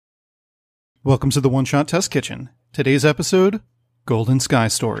Welcome to the One Shot Test Kitchen. Today's episode, Golden Sky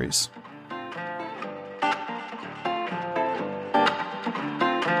Stories.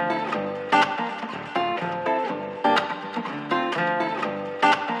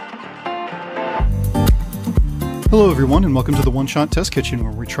 Hello everyone, and welcome to the One Shot Test Kitchen,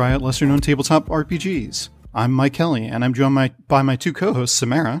 where we try out lesser-known tabletop RPGs. I'm Mike Kelly, and I'm joined by my two co-hosts,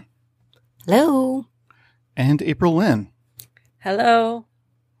 Samara. Hello. And April Lynn. Hello.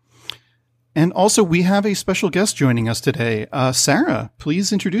 And also, we have a special guest joining us today. Sarah,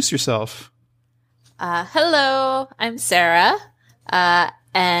 please introduce yourself. Hello, I'm Sarah,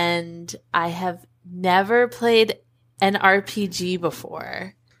 and I have never played an RPG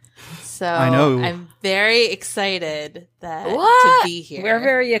before. So I know. I'm very excited to be here. We're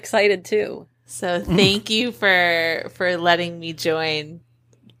very excited too. So thank you for letting me join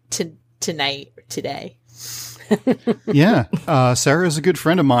today. Yeah, Sarah is a good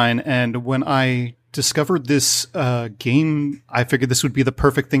friend of mine, and when I discovered this game, I figured this would be the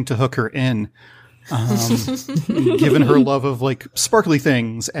perfect thing to hook her in, given her love of like sparkly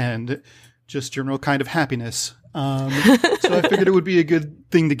things and just general kind of happiness. So I figured it would be a good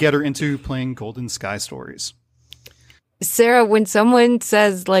thing to get her into playing Golden Sky Stories. Sarah, when someone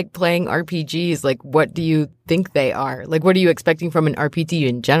says like playing RPGs, like what do you think they are? Like what are you expecting from an RPG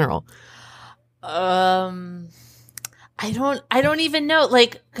in general? I don't even know,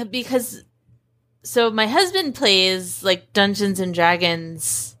 like, because so my husband plays like Dungeons and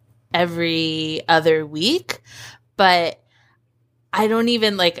Dragons every other week, but I don't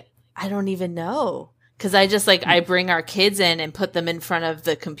even know, because I just I bring our kids in and put them in front of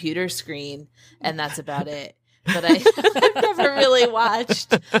the computer screen, and that's about it. But I've never really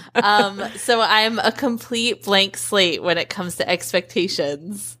watched. So I'm a complete blank slate when it comes to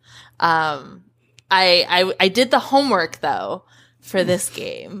expectations. I did the homework though for this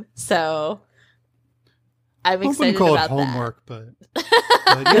game, so I'm excited call about it homework, that.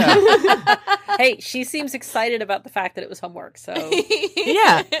 but yeah. Hey, she seems excited about the fact that it was homework, so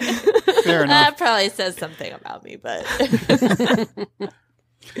Yeah. Fair enough. That probably says something about me, but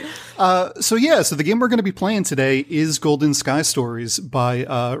So the game we're going to be playing today is Golden Sky Stories by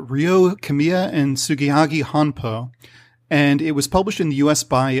Ryo Kamiya and Sugiyagi Honpo, and it was published in the US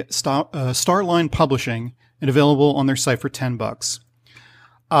by Starline Publishing and available on their site for $10.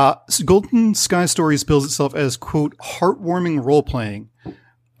 So Golden Sky Stories bills itself as, quote, heartwarming role-playing.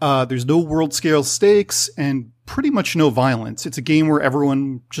 There's no world-scale stakes and pretty much no violence. It's a game where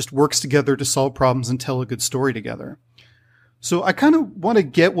everyone just works together to solve problems and tell a good story together. So I kind of want to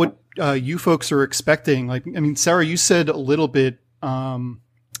get what you folks are expecting. Like, I mean, Sarah, you said a little bit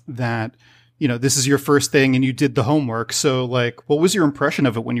that, you know, this is your first thing and you did the homework. So, like, what was your impression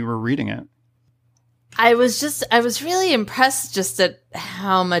of it when you were reading it? I was really impressed just at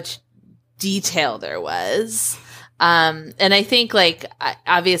how much detail there was. And I think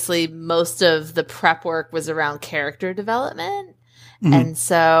obviously most of the prep work was around character development. Mm-hmm. And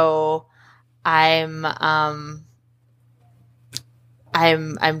so I'm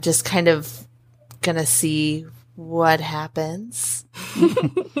just kind of gonna see what happens.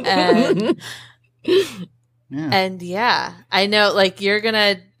 and yeah, I know you're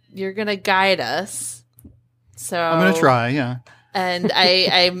gonna guide us. So I'm gonna try, yeah. And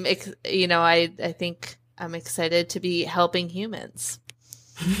I think I'm excited to be helping humans.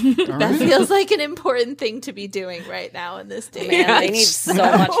 That feels like an important thing to be doing right now in this day. Man, they need so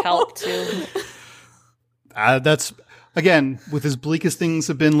much help too. That's, again, with as bleak as things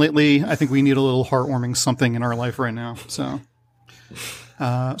have been lately, I think we need a little heartwarming something in our life right now. So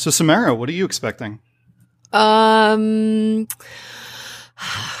Samara, what are you expecting?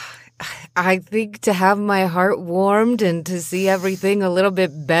 I think to have my heart warmed and to see everything a little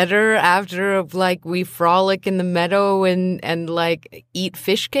bit better after we frolic in the meadow and eat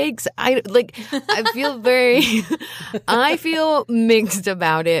fish cakes. I feel I feel mixed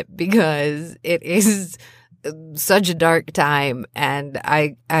about it because it is such a dark time, and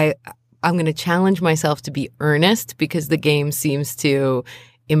I'm going to challenge myself to be earnest because the game seems to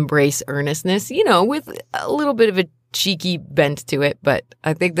embrace earnestness, with a little bit of a cheeky bent to it, but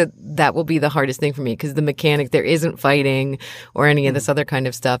I think that will be the hardest thing for me because the mechanic, there isn't fighting or any of this other kind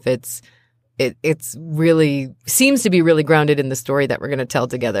of stuff. It's really seems to be really grounded in the story that we're going to tell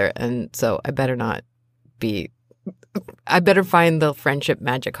together, and so I better find the friendship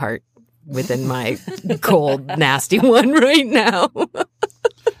magic heart within my cold, nasty one right now.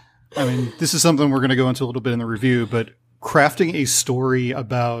 I mean, this is something we're going to go into a little bit in the review, but crafting a story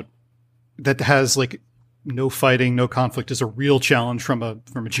about that has no fighting, no conflict is a real challenge from a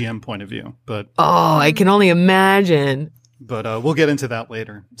GM point of view. But I can only imagine. but we'll get into that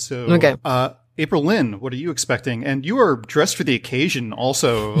later. So, Okay. April Lynn, what are you expecting? And you are dressed for the occasion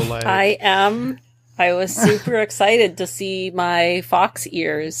also. Like, I am. I was super excited to see my fox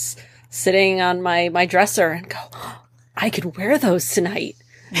ears sitting on my dresser and go, "Oh, I could wear those tonight.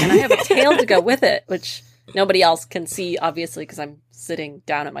 And I have a tail to go with it," which nobody else can see, obviously, because I'm sitting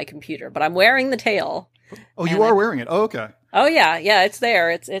down at my computer. But I'm wearing the tail. oh, you are wearing it. Oh, okay. Oh yeah, it's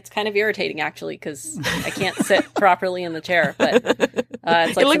there. It's kind of irritating actually because I can't sit properly in the chair. But it's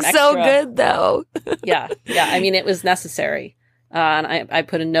like It looks some so extra- good, though. Yeah. I mean, it was necessary, and I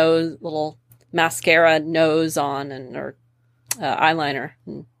put a little mascara nose on or eyeliner.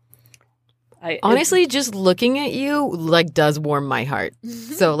 And Honestly, just looking at you like does warm my heart.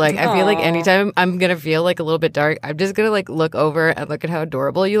 So like I feel like Aw. anytime I'm gonna feel like a little bit dark, I'm just gonna like look over and look at how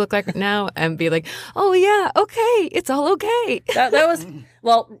adorable you look like now and be like, oh yeah, okay, it's all okay. that was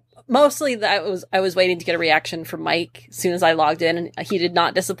mostly I was waiting to get a reaction from Mike as soon as I logged in, and he did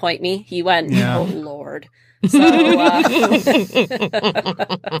not disappoint me. He went, Yeah. "Oh Lord." So,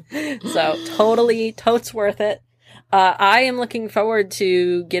 so totally, totes worth it. I am looking forward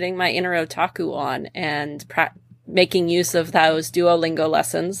to getting my inner otaku on and making use of those Duolingo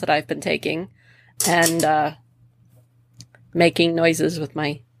lessons that I've been taking, and making noises with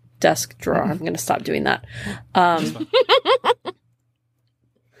my desk drawer. I'm going to stop doing that.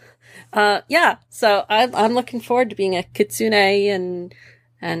 Yeah, so I'm looking forward to being a kitsune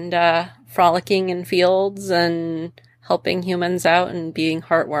and frolicking in fields and helping humans out and being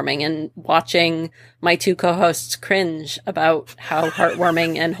heartwarming and watching my two co-hosts cringe about how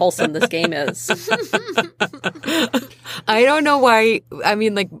heartwarming and wholesome this game is. I don't know why. I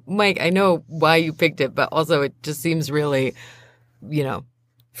mean, like Mike, I know why you picked it, but also it just seems really, you know.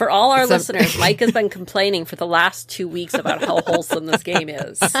 For all our listeners, Mike has been complaining for the last 2 weeks about how wholesome this game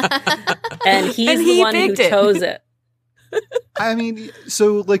is. And he's the one who chose it. I mean,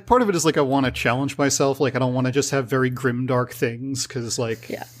 so like part of it is like I want to challenge myself. Like I don't want to just have very grim, dark things because, like,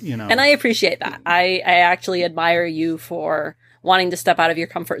 Yeah. you know. And I appreciate that. I actually admire you for wanting to step out of your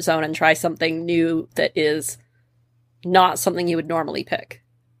comfort zone and try something new that is not something you would normally pick.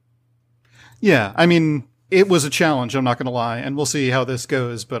 Yeah, I mean, it was a challenge. I'm not going to lie, and we'll see how this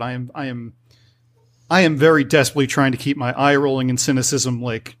goes. But I am very desperately trying to keep my eye rolling and cynicism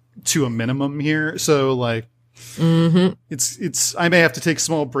like to a minimum here. So like. Mm-hmm. It's. I may have to take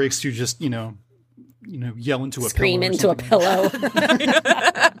small breaks to just yell into a Scream pillow or into a something. pillow.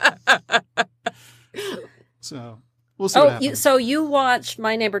 So we'll see. What happens. So you watched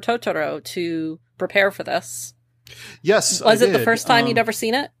My Neighbor Totoro to prepare for this? Yes. Was I it the did. first time you'd ever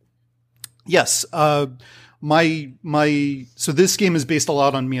seen it? Yes. My so this game is based a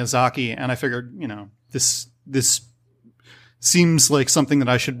lot on Miyazaki, and I figured this seems like something that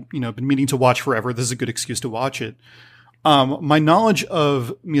I should been meaning to watch forever. This is a good excuse to watch it. My knowledge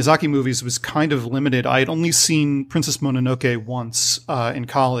of Miyazaki movies was kind of limited. I had only seen Princess Mononoke once in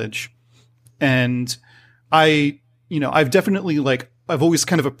college, and I've definitely I've always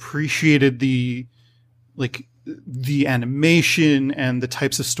kind of appreciated the animation and the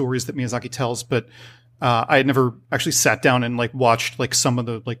types of stories that Miyazaki tells, but I had never actually sat down and watched some of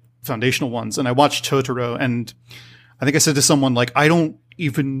the foundational ones. And I watched Totoro, and I think I said to someone, I don't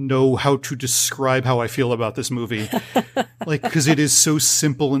even know how to describe how I feel about this movie. Because it is so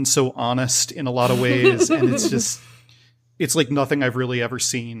simple and so honest in a lot of ways. And it's like nothing I've really ever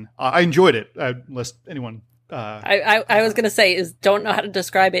seen. I enjoyed it, unless anyone... I was going to say, don't know how to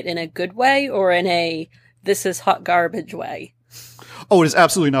describe it in a good way or in a this is hot garbage way. Oh, it is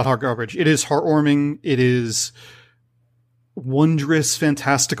absolutely not hot garbage. It is heartwarming. It is wondrous,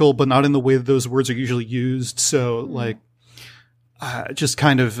 fantastical, but not in the way that those words are usually used. So just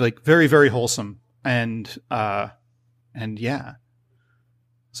kind of very, very wholesome. And yeah.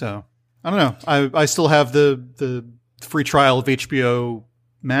 So I don't know. I still have the free trial of HBO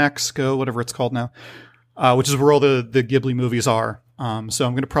Max, Go, whatever it's called now, which is where all the Ghibli movies are. So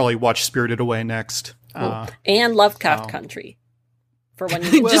I'm going to probably watch Spirited Away next. Cool. And Lovecraft Country. For when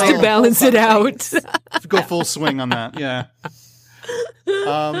you just to balance it out. Go full swing on that. Yeah.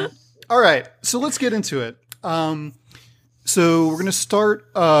 All right. So let's get into it. So we're going to start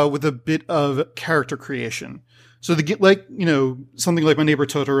with a bit of character creation. So something like My Neighbor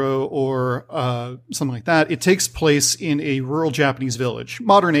Totoro or something like that, it takes place in a rural Japanese village,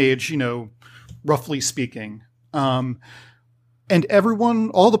 modern age, roughly speaking. And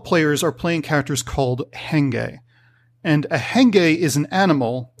all the players are playing characters called henge. And a henge is an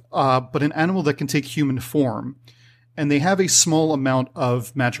animal, but an animal that can take human form. And they have a small amount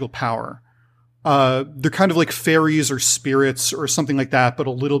of magical power. They're kind of like fairies or spirits or something like that, but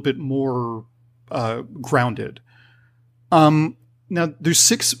a little bit more grounded. Now, there's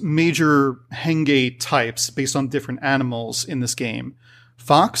 6 major Henge types based on different animals in this game.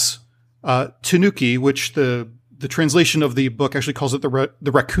 Fox, Tanuki, which the translation of the book actually calls it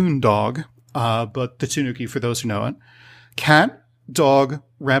the raccoon dog, but the Tanuki for those who know it. Cat, dog,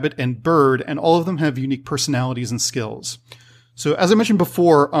 rabbit, and bird, and all of them have unique personalities and skills. So as I mentioned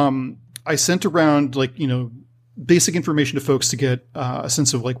before, I sent around basic information to folks to get a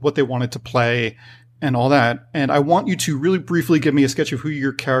sense of what they wanted to play and all that. And I want you to really briefly give me a sketch of who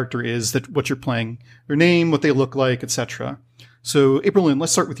your character is, what you're playing, their name, what they look like, etc. So Aprilyn,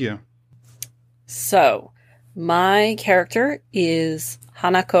 let's start with you. So my character is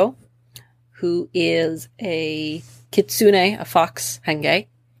Hanako, who is a kitsune, a fox henge.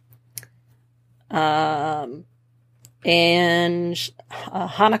 And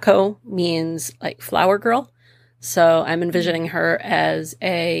Hanako means flower girl. So I'm envisioning her as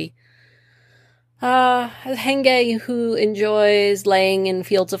a henge who enjoys laying in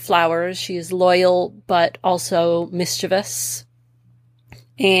fields of flowers. She's loyal, but also mischievous.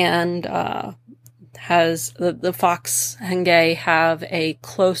 And has the fox henge have a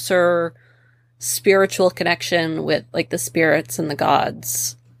closer spiritual connection with the spirits and the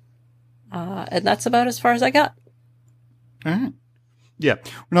gods. And that's about as far as I got. All right. Yeah.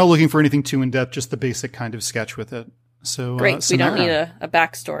 We're not looking for anything too in-depth, just the basic kind of sketch with it. So great. We don't need a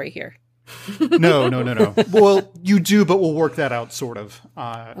backstory here. No. Well, you do, but we'll work that out sort of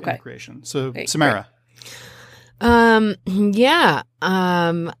in the creation. So great, Samara. Great.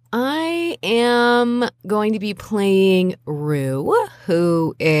 I am going to be playing Rue,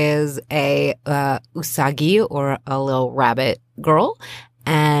 who is a usagi, or a little rabbit girl.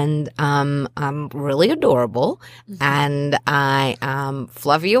 And I'm really adorable, and I am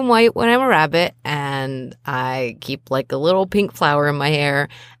fluffy and white when I'm a rabbit, and I keep a little pink flower in my hair,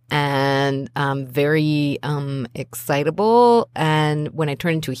 and I'm very excitable. And when I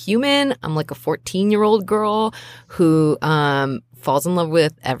turn into a human, I'm a 14-year-old girl who falls in love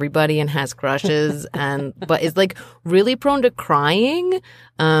with everybody and has crushes, but is really prone to crying.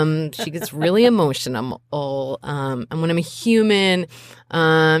 She gets really emotional. And when I'm a human,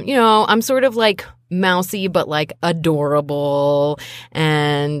 I'm sort of mousy, but adorable.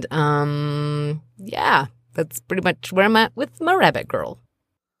 And yeah, that's pretty much where I'm at with my rabbit girl.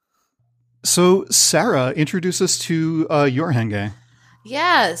 So Sarah, introduce us to your henge.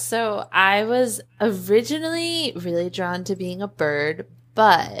 Yeah, so I was originally really drawn to being a bird,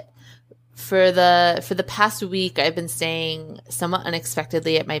 but for the past week I've been staying somewhat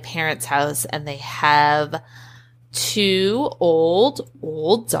unexpectedly at my parents' house, and they have 2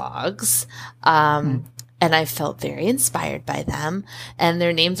 old dogs. And I felt very inspired by them, and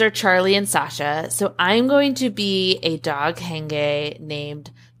their names are Charlie and Sasha. So I'm going to be a dog henge named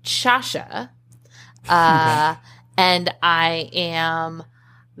Chasha. And I am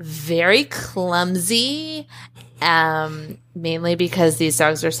very clumsy, mainly because these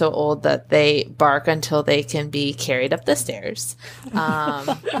dogs are so old that they bark until they can be carried up the stairs.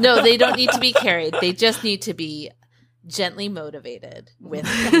 No, they don't need to be carried. They just need to be gently motivated with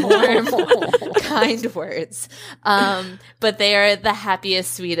warm, kind words. But they are the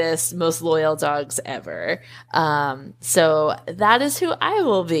happiest, sweetest, most loyal dogs ever. So that is who I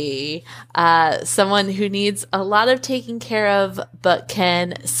will be. Someone who needs a lot of taking care of, but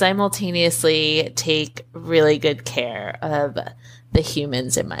can simultaneously take really good care of the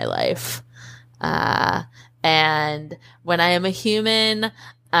humans in my life. And when I am a human,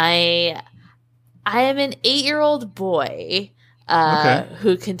 I am an 8-year-old boy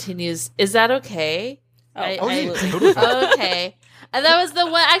who continues. Is that okay? Totally. Okay. And that was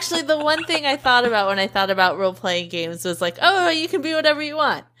the one thing I thought about when I thought about role-playing games was you can be whatever you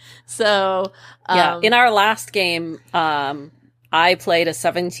want. So, yeah, in our last game, I played a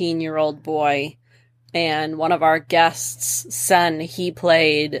 17-year-old boy, and one of our guests, Sen, he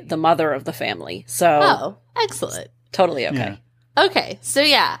played the mother of the family. So, excellent. Totally okay. Yeah. Okay, so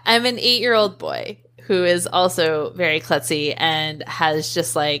yeah, I'm an 8-year-old boy who is also very klutzy and has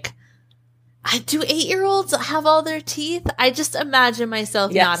just do 8-year-olds have all their teeth? I just imagine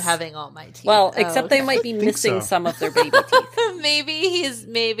myself not having all my teeth. Well, except they might be missing some of their baby teeth.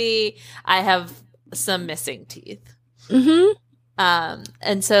 Maybe I have some missing teeth. Mm-hmm.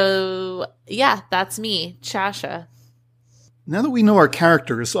 And so, yeah, that's me, Chasha. Now that we know our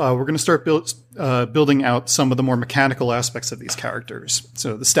characters, we're going to start building out some of the more mechanical aspects of these characters.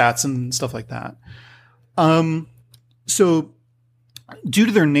 So the stats and stuff like that. So due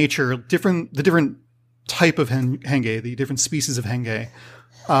to their nature, the different type of henge, the different species of henge,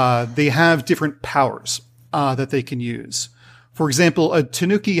 they have different powers that they can use. For example, a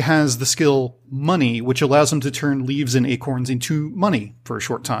Tanuki has the skill Money, which allows him to turn leaves and acorns into money for a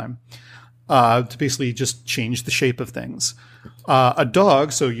short time, to basically just change the shape of things. A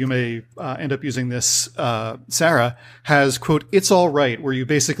dog, so you may end up using this, Sarah, has, quote, "It's all right," where you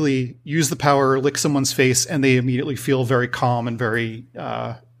basically use the power, lick someone's face, and they immediately feel very calm and very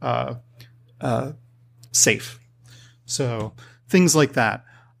safe. So things like that.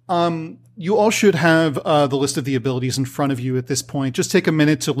 You all should have the list of the abilities in front of you at this point. Just take a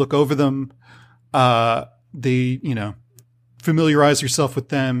minute to look over them. Familiarize yourself with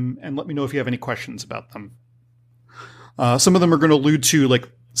them and let me know if you have any questions about them. Some of them are going to allude to like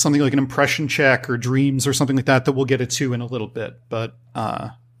something like an impression check or dreams or something like that we'll get into in a little bit. But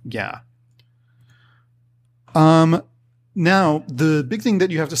yeah. Now, the big thing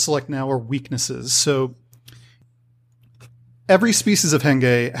that you have to select now are weaknesses. So every species of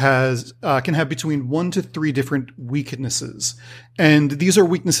Henge can have between 1 to 3 different weaknesses. And these are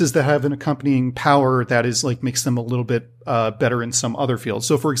weaknesses that have an accompanying power that is like makes them a little bit better in some other fields.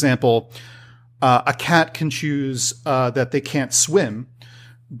 So for example, a cat can choose that they can't swim,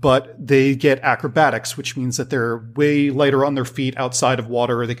 but they get acrobatics, which means that they're way lighter on their feet outside of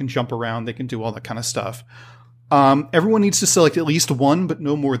water, or they can jump around, they can do all that kind of stuff. Everyone needs to select at least 1, but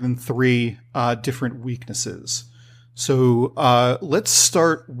no more than 3 different weaknesses. So let's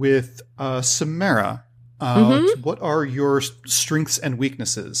start with Samara. What are your strengths and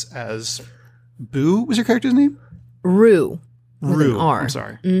weaknesses? As Boo was your character's name? Rue. Rue. R. I'm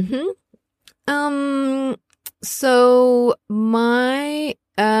sorry. So my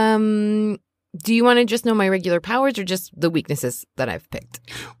do you want to just know my regular powers or just the weaknesses that I've picked?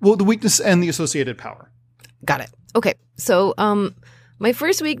 Well, the weakness and the associated power. Got it. Okay. So my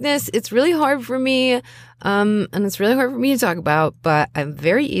first weakness, it's really hard for me, and it's really hard for me to talk about, but I'm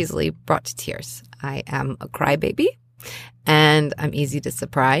very easily brought to tears. I am a crybaby, and I'm easy to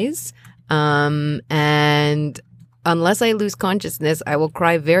surprise. And unless I lose consciousness, I will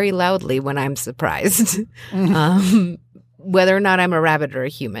cry very loudly when I'm surprised, whether or not I'm a rabbit or a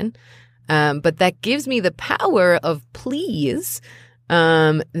human. But that gives me the power of please.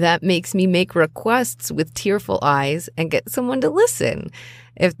 That makes me make requests with tearful eyes and get someone to listen.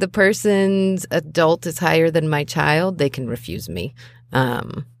 If the person's adult is higher than my child, they can refuse me.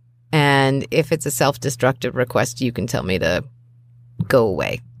 And if it's a self-destructive request, you can tell me to go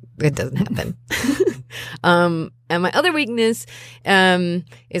away. It doesn't happen. And my other weakness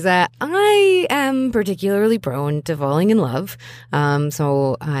is that I am particularly prone to falling in love.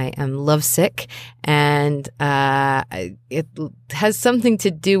 So I am lovesick, and it has something to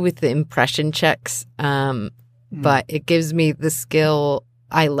do with the impression checks. But it gives me the skill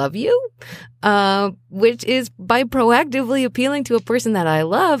I love you, which is by proactively appealing to a person that I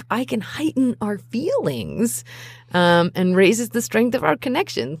love, I can heighten our feelings. And raises the strength of our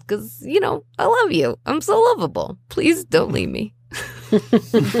connection because, I love you. I'm so lovable. Please don't leave me.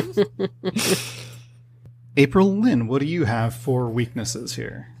 April Lynn, what do you have for weaknesses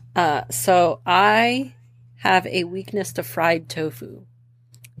here? So I have a weakness to fried tofu.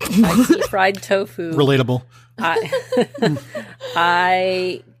 I see fried tofu. Relatable.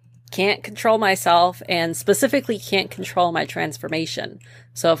 I can't control myself and specifically can't control my transformation.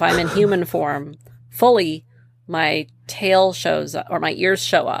 So if I'm in human form fully, my tail shows up, or my ears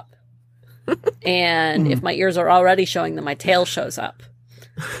show up. And if my ears are already showing, then my tail shows up.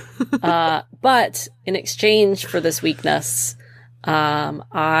 But in exchange for this weakness,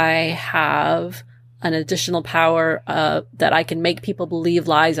 I have an additional power that I can make people believe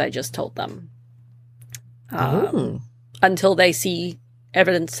lies I just told them. Until they see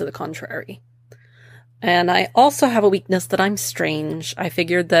evidence to the contrary. And I also have a weakness that I'm strange. I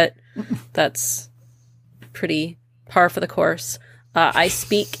figured that that's pretty par for the course. I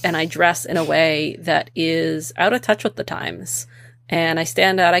speak and I dress in a way that is out of touch with the times. And I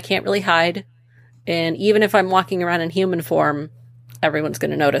stand out. I can't really hide. And even if I'm walking around in human form, everyone's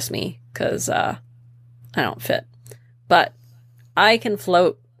going to notice me because I don't fit. But I can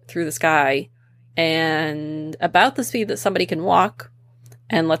float through the sky and about the speed that somebody can walk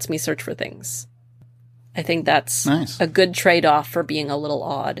and lets me search for things. I think that's nice. A good trade-off for being a little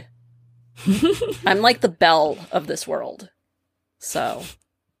odd. I'm like the Belle of this world. So.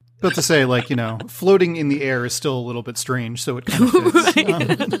 But to say, floating in the air is still a little bit strange, so it kind of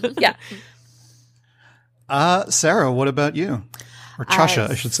fits. Yeah. Sarah, what about you? Or Chasha,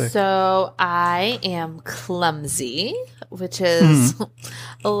 I should say. So I am clumsy, which is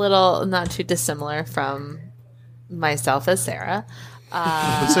a little not too dissimilar from myself as Sarah.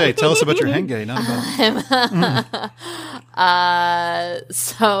 Tell us about your henge, not about.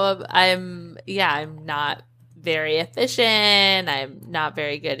 So I'm not very efficient. I'm not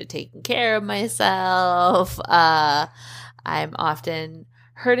very good at taking care of myself. I'm often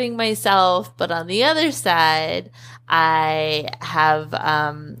hurting myself. But on the other side, I have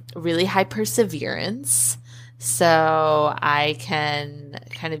really high perseverance. So I can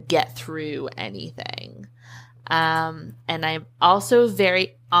kind of get through anything. And I'm also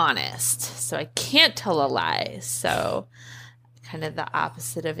very honest. So I can't tell a lie. So kind of the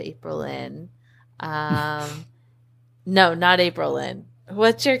opposite of April Lynn. No, not April Lynn.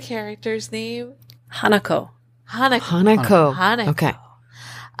 What's your character's name? Hanako. Hanako. Okay.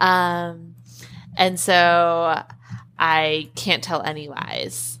 And so I can't tell any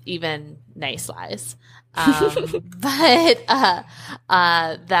lies, even nice lies. But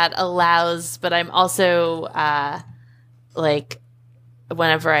that allows, but I'm also like,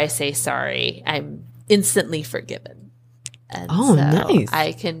 whenever I say sorry, I'm instantly forgiven. And nice.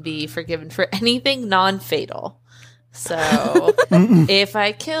 I can be forgiven for anything non-fatal. So if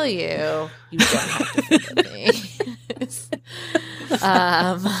I kill you, you don't have to forgive me.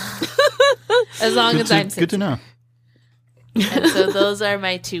 As long as I'm good to know. And so those are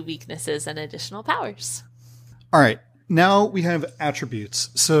my 2 weaknesses and additional powers. All right. Now we have attributes.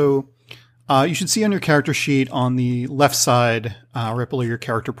 So you should see on your character sheet on the left side, right below your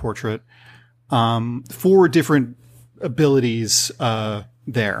character portrait, 4 different abilities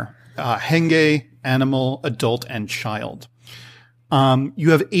there. Henge, animal, adult, and child.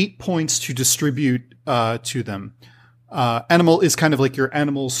 You have 8 points to distribute to them. Animal is kind of like your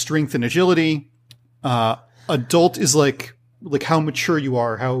animal strength and agility. Adult is like how mature you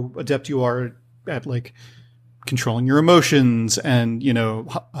are, how adept you are at like controlling your emotions and,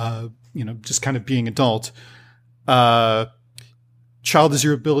 just kind of being adult. Child is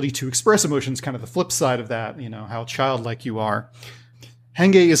your ability to express emotions, kind of the flip side of that, how childlike you are.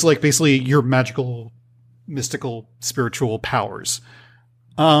 Henge is like basically your magical, mystical, spiritual powers.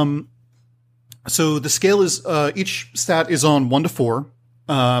 So the scale is, each stat is on 1 to 4,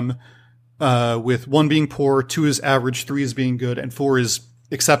 with 1 being poor, 2 is average, 3 is being good, and 4 is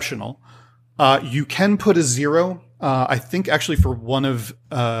exceptional. You can put a 0, I think actually for one of,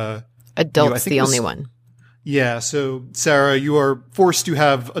 adult's the only one. Yeah. So Sarah, you are forced to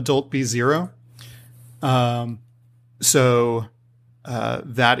have adult be 0. So,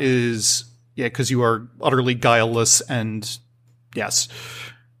 that is, cause you are utterly guileless and yes.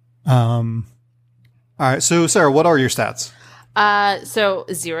 All right. So Sarah, what are your stats? So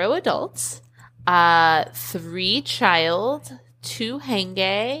 0 adults, 3 child, 2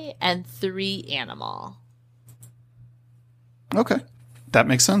 henge, and 3 animal. Okay. That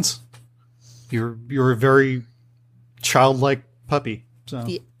makes sense. You're a very childlike puppy. So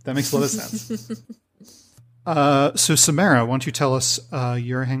that makes a lot of sense. So Samara, why don't you tell us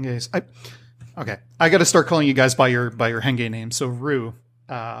your henge's? Okay. I got to start calling you guys by your henge name. So Rue,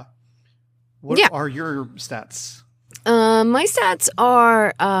 what are your stats? My stats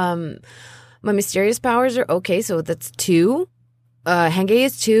are my mysterious powers are okay, so that's 2. Henge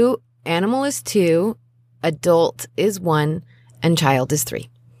is 2, animal is 2, adult is 1, and child is 3.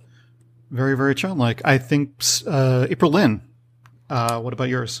 Very, very childlike. I think April Lynn. What about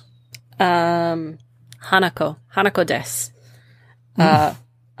yours? Hanako des.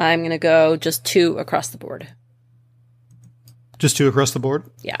 I'm going to go just 2 across the board. Just 2 across the board?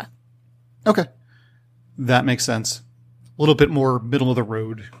 Yeah. Okay. That makes sense. A little bit more middle of the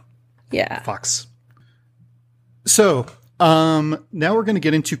road. Yeah. Fox. So, now we're going to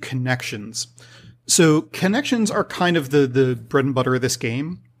get into connections. So connections are kind of the bread and butter of this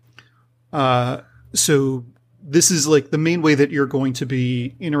game. So this is like the main way that you're going to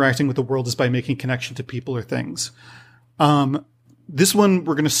be interacting with the world is by making connection to people or things. This one,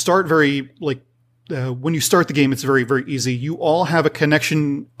 we're going to start very when you start the game, it's very, very easy. You all have a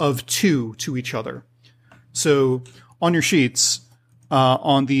connection of 2 to each other. So on your sheets,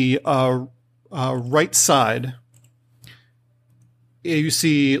 on the right side, you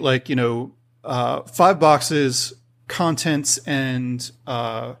see 5 boxes, contents, and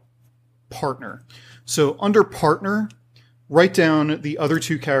partner. So under partner, write down the other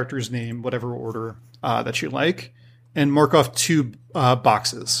 2 characters' name, whatever order that you like, and mark off 2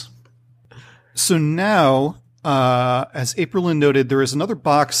 boxes. So now, as April Lynn noted, there is another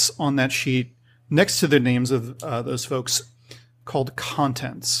box on that sheet next to the names of those folks called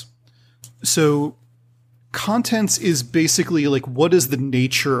contents. So contents is basically what is the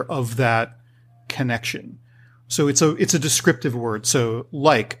nature of that connection. So it's a descriptive word. So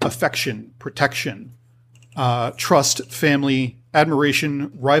affection, protection, trust, family,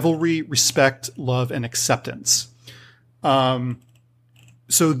 admiration, rivalry, respect, love, and acceptance.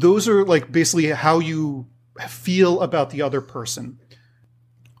 So those are basically how feel about the other person.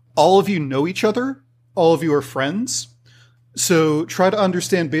 All of you know each other. All of you are friends. So try to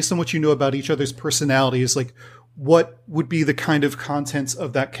understand, based on what you know about each other's personalities, like what would be the kind of contents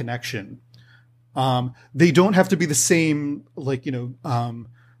of that connection. They don't have to be the same, like,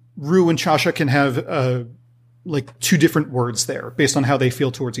 Rue and Chasha can have like two different words there based on how they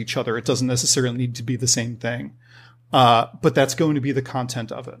feel towards each other. It doesn't necessarily need to be the same thing. But that's going to be the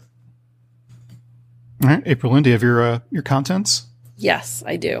content of it. All right, April Lynn, do you have your contents? Yes,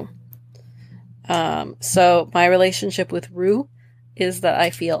 I do. So my relationship with Rue is that I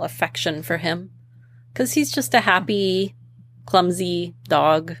feel affection for him because he's just a happy, clumsy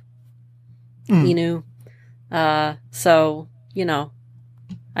dog. So,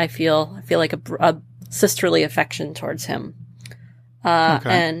 I feel like a sisterly affection towards him. Okay.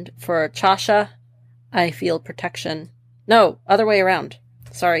 And for Chasha, I feel protection. No, other way around.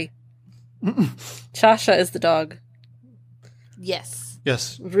 Sorry. Chasha is the dog. Yes.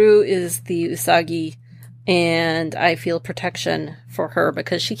 Yes. Rue is the Usagi, and I feel protection for her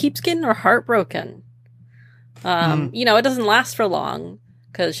because she keeps getting her heart broken. It doesn't last for long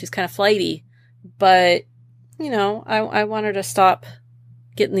because she's kind of flighty, but, I want her to stop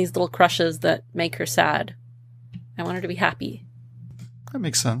getting these little crushes that make her sad. I want her to be happy. That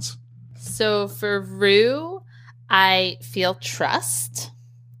makes sense. So for Rue, I feel trust.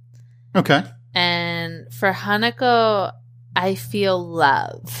 Okay. And for Hanako, I feel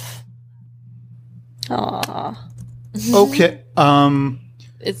love. Aww. Okay.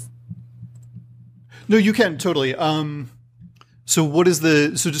 It's No, you can totally. So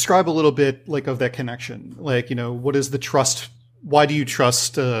describe a little bit like of that connection. Like, what is the trust? Why do you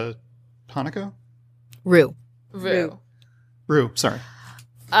trust Hanako? Rue. Rue, sorry.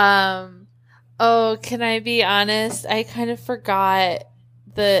 Oh, can I be honest? I kind of forgot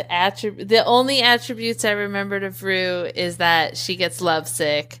the only attributes I remembered of Rue is that she gets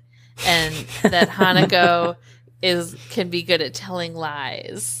lovesick and that Hanako can be good at telling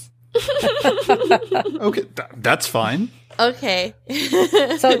lies. Okay, that's fine. Okay.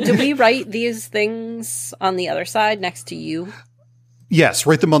 So do we write these things on the other side next to you? Yes,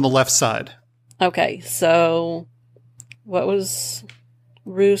 write them on the left side. Okay, so what was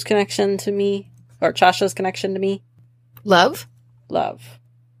Rue's connection to me? Or Chasha's connection to me? Love? Love.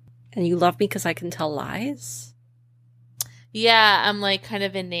 And you love me because I can tell lies? Yeah, I'm like kind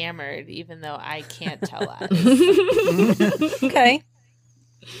of enamored, even though I can't tell lies. Okay.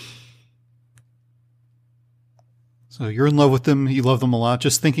 So you're in love with them. You love them a lot.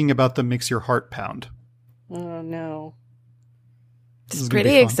 Just thinking about them makes your heart pound. Oh, no. It's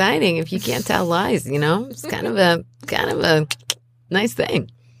pretty exciting if you can't tell lies, It's kind of a nice thing.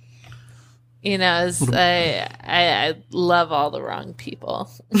 I love all the wrong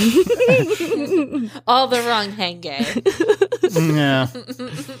people. All the wrong henge.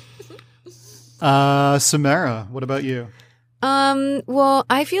 Yeah. Samara, what about you? Well,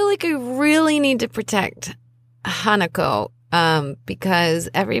 I feel like I really need to protect Hanako, because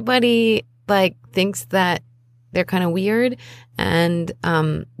everybody thinks that they're kind of weird, and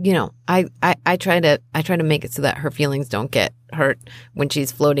I try to make it so that her feelings don't get hurt when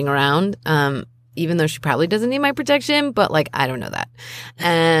she's floating around, even though she probably doesn't need my protection, but I don't know that.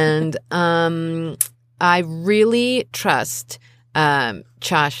 And I really trust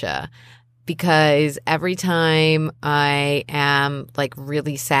Chasha, because every time I am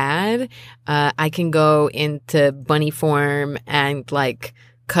really sad, I can go into bunny form and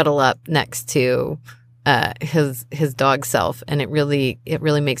cuddle up next to his dog self, and it really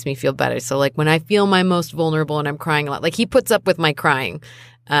makes me feel better. So when I feel my most vulnerable and I'm crying a lot, he puts up with my crying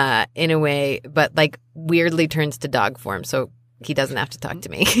in a way, but weirdly turns to dog form, so he doesn't have to talk to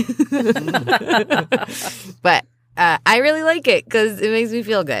me. But I really like it because it makes me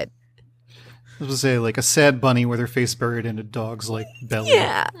feel good. I was going to say, a sad bunny with her face buried in a dog's belly.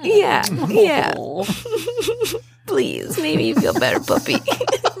 Yeah. Please, maybe you feel better, puppy.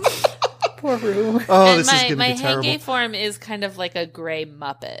 Poor Rue. Oh, And this is going to my be terrible. henge form is kind of like a gray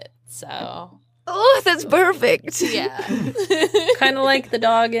Muppet, so Oh, that's perfect. yeah. Kind of like the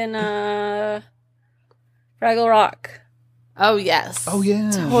dog in Fraggle Rock. Oh yes. Oh,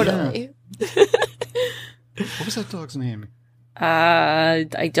 yeah. Totally. Yeah. What was that dog's name?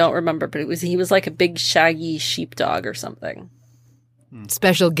 I don't remember, but he was like a big shaggy sheepdog or something.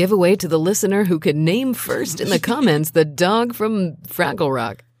 Special giveaway to the listener who could name first in the comments the dog from Fraggle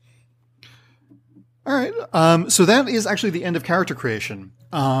Rock. All right. So that is actually the end of character creation.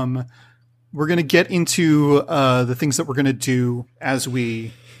 We're going to get into the things that we're going to do as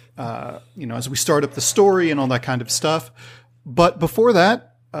we start up the story and all that kind of stuff. But before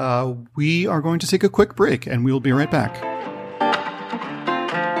that, we are going to take a quick break, and we will be right back.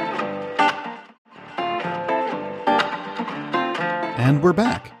 And we're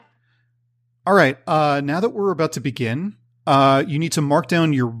back. All right. Now that we're about to begin, you need to mark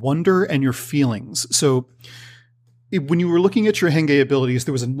down your wonder and your feelings. So when you were looking at your Henge abilities,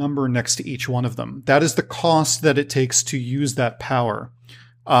 there was a number next to each one of them. That is the cost that it takes to use that power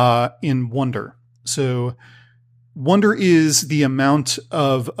in wonder. So wonder is the amount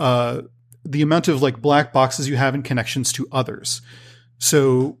of like black boxes you have in connections to others.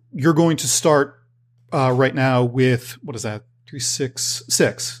 So you're going to start right now with, what is that? 3,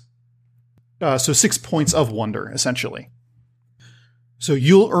 6. So 6 points of wonder, essentially. So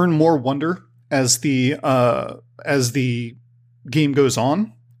you'll earn more wonder as the game goes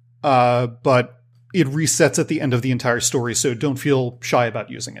on, but it resets at the end of the entire story, so don't feel shy about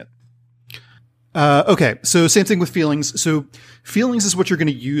using it. Okay, so same thing with feelings. So feelings is what you're going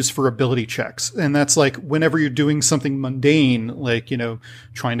to use for ability checks, and that's like whenever you're doing something mundane, like,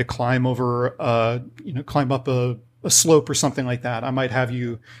 trying to climb over, climb up a slope or something like that. I might have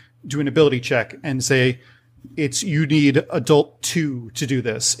you do an ability check and say, you need adult 2 to do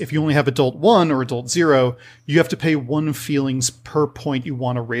this. If you only have adult 1 or adult 0, you have to pay 1 feelings per point you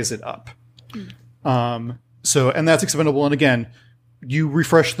want to raise it up. And that's expendable. And again, you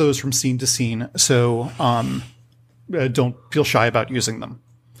refresh those from scene to scene. So, don't feel shy about using them.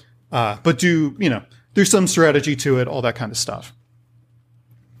 But there's some strategy to it, all that kind of stuff.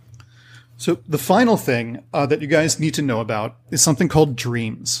 So the final thing that you guys need to know about is something called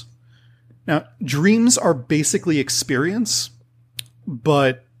dreams. Now, dreams are basically experience,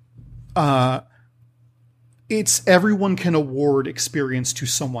 but it's everyone can award experience to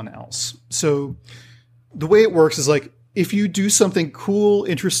someone else. So the way it works is like, if you do something cool,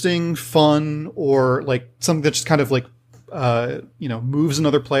 interesting, fun, or like something that just kind of like, moves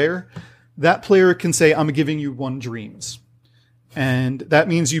another player, that player can say, I'm giving you 1 dreams. And that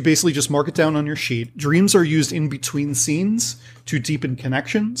means you basically just mark it down on your sheet. Dreams are used in between scenes to deepen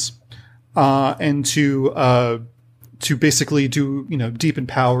connections, and to basically do, deepen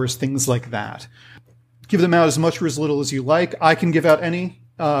powers, things like that. Give them out as much or as little as you like. I can give out any,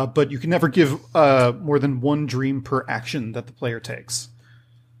 but you can never give more than 1 dream per action that the player takes.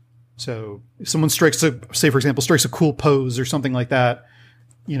 So if someone strikes for example, strikes a cool pose or something like that,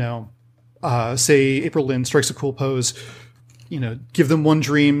 say April Lynn strikes a cool pose, give them 1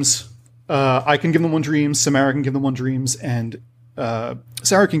 dreams. I can give them 1 dreams. Samara can give them 1 dreams, and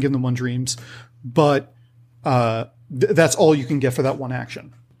Sarah can give them 1 dreams. But that's all you can get for that 1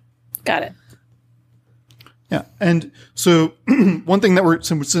 action. Got it. Yeah, and so one thing that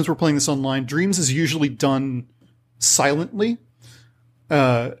since we're playing this online, dreams is usually done silently.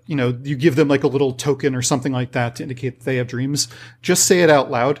 You give them like a little token or something like that to indicate that they have dreams. Just say it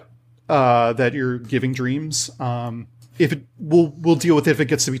out loud that you're giving dreams. We'll deal with it if it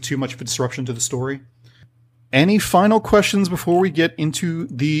gets to be too much of a disruption to the story. Any final questions before we get into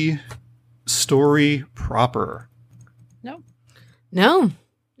the story proper? No. No.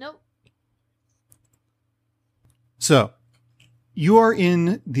 Nope. So, you are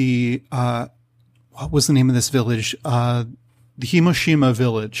in the, what was the name of this village? The Himoshima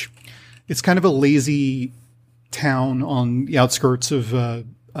village. It's kind of a lazy town on the outskirts of,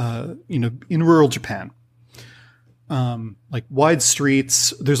 in rural Japan. Like wide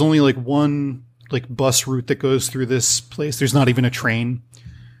streets. There's only like 1 like bus route that goes through this place. There's not even a train.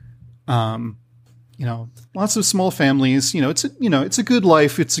 Lots of small families. It's a good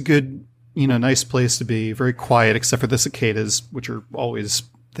life. It's a good, nice place to be. Very quiet, except for the cicadas, which are always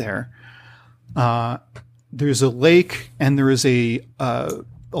there. There's a lake, and there is a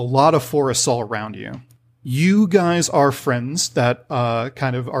lot of forests all around you. You guys are friends that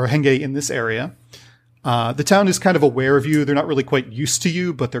kind of are Henge in this area. The town is kind of aware of you. They're not really quite used to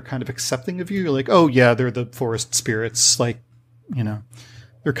you, but they're kind of accepting of you. You're like, oh yeah, they're the forest spirits. Like,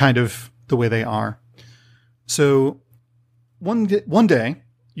 they're kind of the way they are. So one day,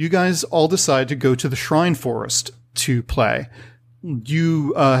 you guys all decide to go to the Shrine Forest to play.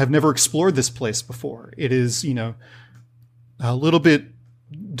 You have never explored this place before. It is, a little bit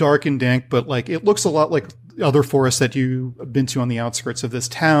dark and dank, but like it looks a lot like other forests that you've been to on the outskirts of this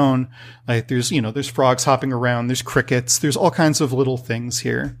town. Like there's frogs hopping around, there's crickets, there's all kinds of little things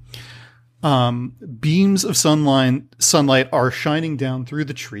here. Beams of sunlight are shining down through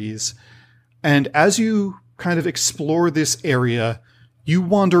the trees. And as you kind of explore this area, you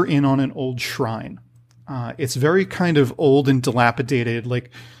wander in on an old shrine. It's very kind of old and dilapidated, like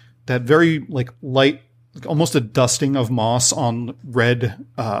that very like light, almost a dusting of moss on red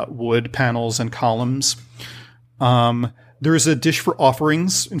wood panels and columns. There is a dish for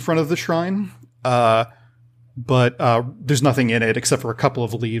offerings in front of the shrine, but there's nothing in it except for a couple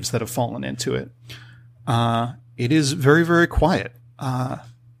of leaves that have fallen into it. It is very, very quiet.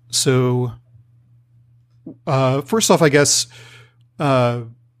 So first off, I guess,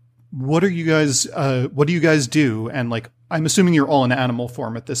 what do you guys do? And like, I'm assuming you're all in animal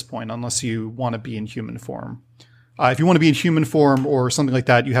form at this point, unless you want to be in human form. If you want to be in human form or something like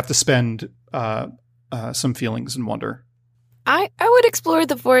that, you have to spend some feelings and wonder. I would explore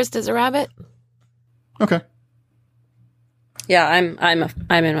the forest as a rabbit. Okay. Yeah,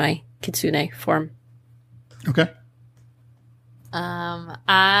 I'm in my kitsune form. Okay.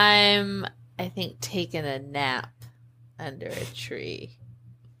 I'm, I think, taking a nap under a tree.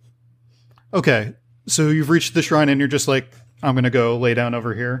 Okay. So you've reached the shrine and you're just like, I'm going to go lay down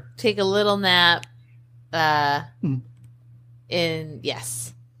over here. Take a little nap.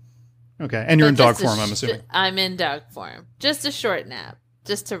 Yes. Okay. And you're in But dog just a form, I'm assuming. I'm in dog form. Just a short nap.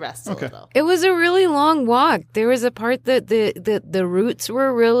 Just to rest a little. It was a really long walk. There was a part that the roots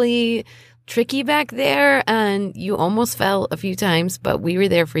were really tricky back there, and you almost fell a few times, but we were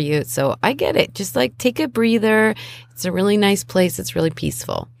there for you. So I get it. Just like take a breather. It's a really nice place. It's really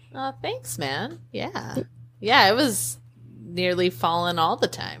peaceful. Oh, thanks, man. Yeah. Yeah, I was nearly falling all the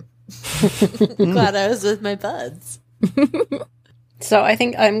time. Glad I was with my buds. So I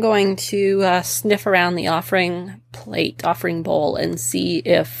think I'm going to sniff around the offering bowl, and see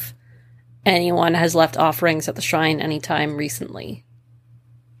if anyone has left offerings at the shrine anytime recently.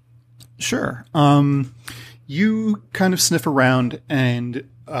 Sure. You kind of sniff around and,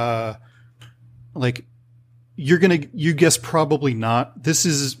 you guess probably not.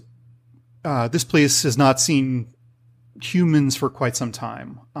 This place has not seen humans for quite some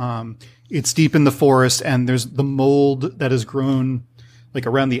time. It's deep in the forest, and there's the mold that has grown like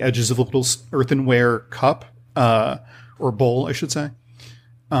around the edges of a little earthenware cup, or bowl, I should say.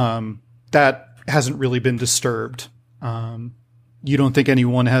 That hasn't really been disturbed. You don't think any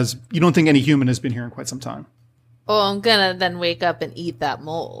human has been here in quite some time. Oh, I'm gonna then wake up and eat that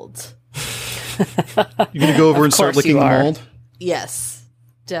mold. You're gonna go over and start licking the mold? Yes,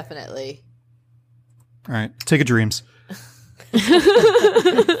 definitely. All right, take a dreams.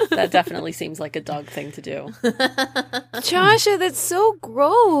 That definitely seems like a dog thing to do. Joshua, that's so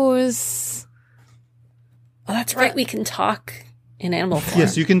gross. Oh, that's right. We can talk in animal form.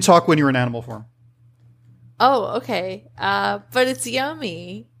 Yes, you can talk when you're in animal form. Oh, okay. But it's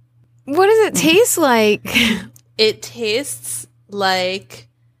yummy. What does it taste like? It tastes like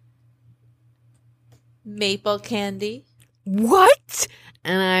maple candy. What?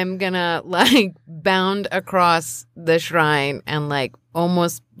 And I'm gonna like bound across the shrine and like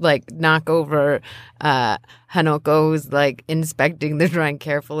almost like knock over Hanoko, who's like inspecting the shrine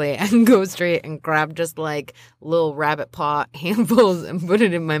carefully, and go straight and grab just like little rabbit paw handfuls and put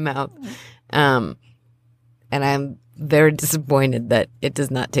it in my mouth. And I'm very disappointed that it does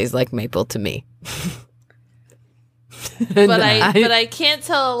not taste like maple to me. But I can't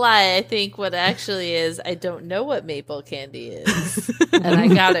tell a lie. I think what actually is, I don't know what maple candy is, and I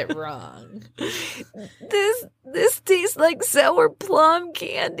got it wrong. This tastes like sour plum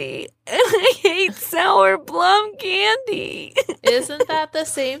candy, and I hate sour plum candy. Isn't that the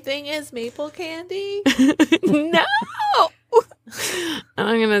same thing as maple candy? No.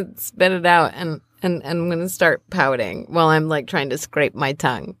 I'm gonna spit it out and I'm gonna start pouting while I'm like trying to scrape my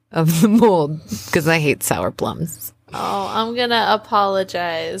tongue of the mold because I hate sour plums. Oh, I'm gonna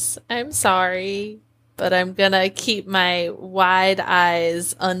apologize. I'm sorry, but I'm gonna keep my wide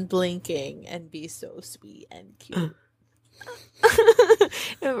eyes unblinking and be so sweet and cute.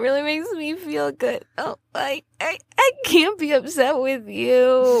 It really makes me feel good. Oh, I can't be upset with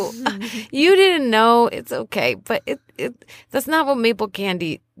you. You didn't know. It's okay, but it that's not what maple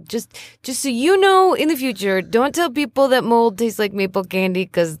candy. Just so you know, in the future, don't tell people that mold tastes like maple candy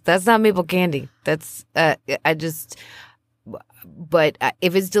because that's not maple candy. That's But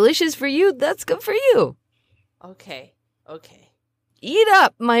if it's delicious for you, that's good for you. Okay. Eat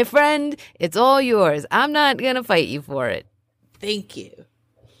up, my friend. It's all yours. I'm not gonna fight you for it. Thank you.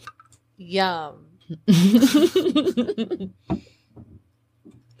 Yum.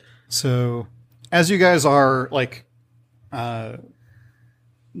 So, as you guys are like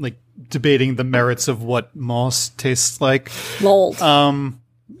debating the merits of what moss tastes like, Mold. Well,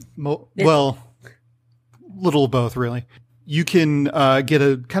 little of both, really. You can get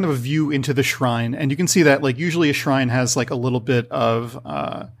a kind of a view into the shrine, and you can see that like usually a shrine has like a little bit of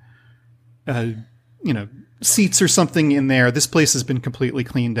seats or something in there. This place has been completely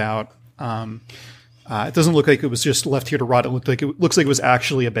cleaned out. It doesn't look like it was just left here to rot. It looks like it was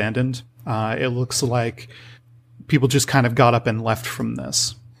actually abandoned. It looks like people just kind of got up and left from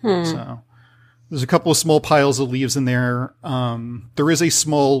this. So there's a couple of small piles of leaves in there. There is a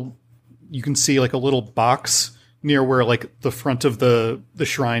small, you can see like a little box near where like the front of the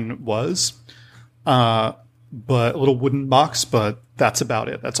shrine was. But a little wooden box, but that's about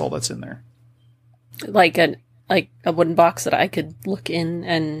it. That's all that's in there. Like a wooden box that I could look in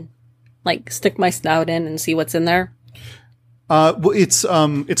and like stick my snout in and see what's in there. Well, it's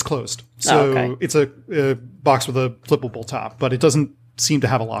closed, so okay. It's a box with a flippable top, but it doesn't seem to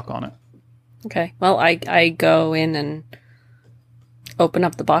have a lock on it. Okay. Well, I go in and open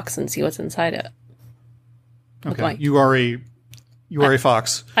up the box and see what's inside it. Okay, you are a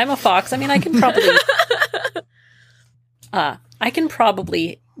fox. I'm a fox. I mean, I can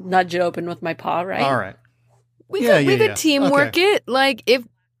probably nudge it open with my paw, right? All right. We could teamwork it. Like, if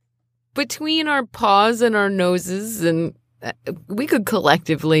between our paws and our noses, and we could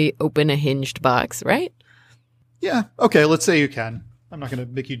collectively open a hinged box, right? Yeah. Okay. Let's say you can. I'm not going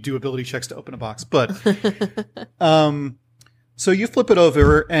to make you do ability checks to open a box, but so you flip it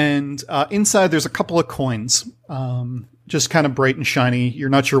over, and inside there's a couple of coins, just kind of bright and shiny. You're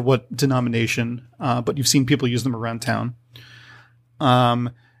not sure what denomination, but you've seen people use them around town.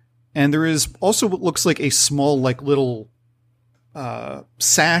 And there is also what looks like a small, like little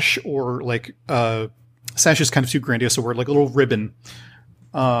sash, or like sash is kind of too grandiose a word, like a little ribbon,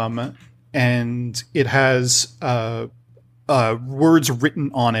 and it has words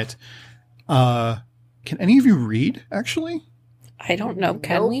written on it. Can any of you read? Actually, I don't know.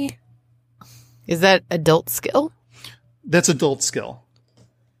 Can we? Is that adult skill? That's adult skill.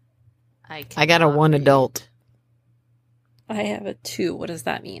 I got a 1 adult. I have a 2. What does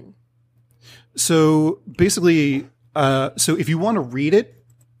that mean? So basically, so if you want to read it,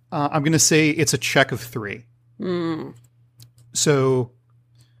 I'm going to say it's a check of 3. So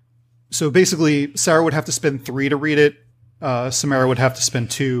basically, Sarah would have to spend 3 to read it. Samara would have to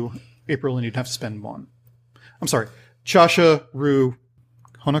spend 2. April, and you'd have to spend 1. I'm sorry. Chasha, Rue,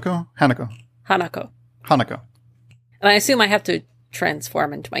 Hanako. And I assume I have to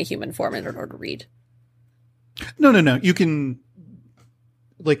transform into my human form in order to read. No. You can,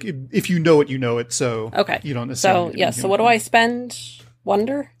 like, if you know it, you know it. So okay, you don't necessarily. So yeah. So what do I spend?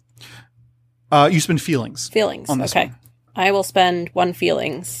 Wonder. You spend feelings. Feelings. On this okay. one. I will spend 1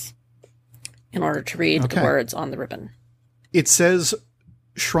 feelings in order to read the words on the ribbon. It says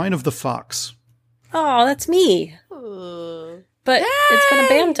 "Shrine of the Fox." Oh, that's me. Ooh. But it's been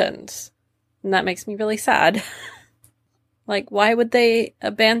abandoned, and that makes me really sad. Like, why would they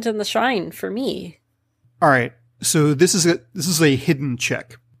abandon the shrine for me? All right. So this is a hidden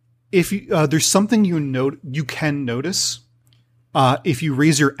check. If you, there's something you can notice, if you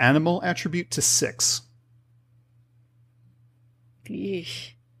raise your animal attribute to 6.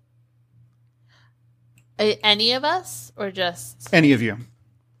 Yeesh. Any of us, or just Any of you?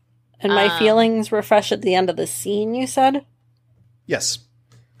 And my feelings refresh at the end of the scene, you said? Yes.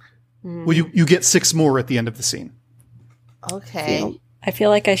 Well, you get 6 more at the end of the scene. Okay. I feel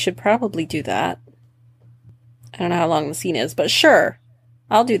like I should probably do that. I don't know how long the scene is, but sure.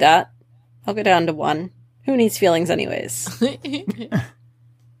 I'll do that. I'll go down to 1. Who needs feelings anyways?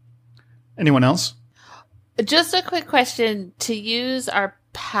 Anyone else? Just a quick question. To use our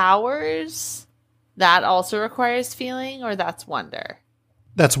powers, that also requires feeling, or that's wonder?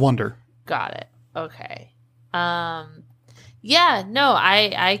 That's wonder. Got it. Okay. Yeah, no,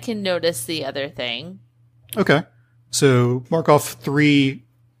 I can notice the other thing. Okay. So mark off 3.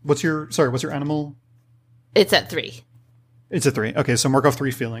 What's your animal? It's at 3. It's a 3. Okay, so mark off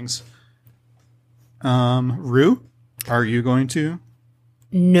 3 feelings. Rue, are you going to?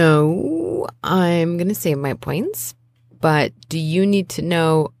 No, I'm going to save my points. But do you need to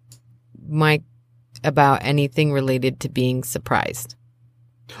know, Mike, about anything related to being surprised?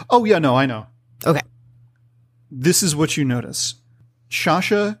 Oh, yeah, no, I know. Okay. This is what you notice.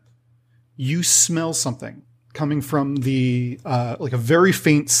 Shasha, you smell something coming from the, like a very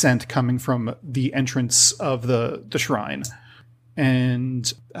faint scent coming from the entrance of the shrine.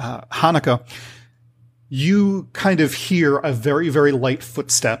 And Hanako, you kind of hear a very, very light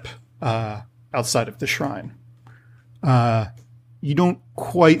footstep outside of the shrine. You don't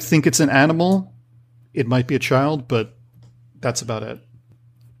quite think it's an animal. It might be a child, but that's about it.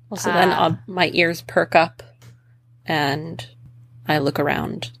 Well, so then my ears perk up and I look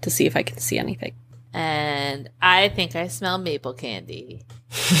around to see if I can see anything. And I think I smell maple candy.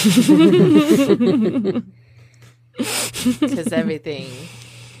 Because everything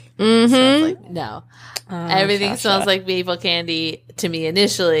smells like... No. Everything smells like maple candy to me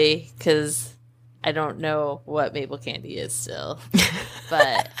initially, because I don't know what maple candy is still.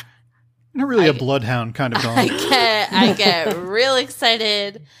 But Not really a bloodhound kind of dog. I get real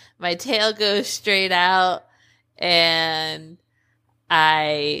excited. My tail goes straight out, and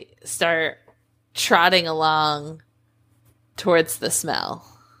I start trotting along towards the smell.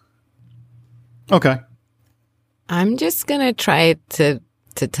 Okay. I'm just going to try to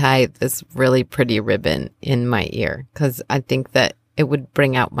tie this really pretty ribbon in my ear because I think that it would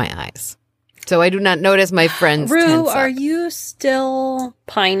bring out my eyes. So I do not notice my friends Rue, tense up. are you still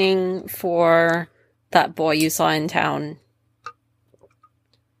pining for that boy you saw in town?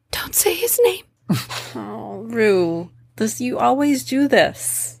 Don't say his name. Oh, Rue, you always do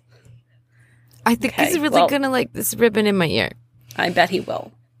this. I think he's really going to like this ribbon in my ear. I bet he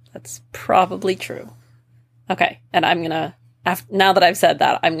will. That's probably true. Okay, and I'm gonna now that I've said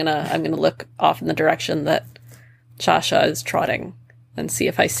that, I'm gonna look off in the direction that Chasha is trotting and see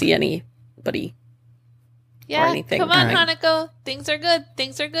if I see anybody Yeah, or anything. come on, Alright. Hanako. Things are good.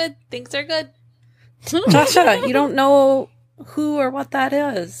 Things are good. Things are good. Chasha, you don't know who or what that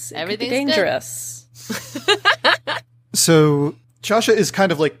is. It could be Everything's dangerous. So Chasha is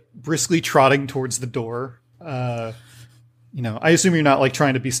kind of like briskly trotting towards the door. I assume you're not like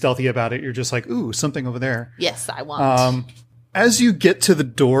trying to be stealthy about it. You're just like, ooh, something over there. Yes, I want. As you get to the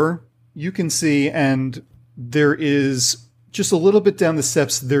door, you can see, and there is just a little bit down the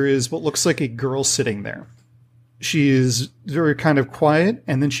steps, there is what looks like a girl sitting there. She is very kind of quiet,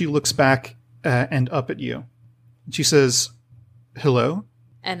 and then she looks back and up at you. She says, hello?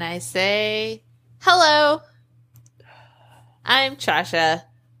 And I say, hello. I'm Chasha.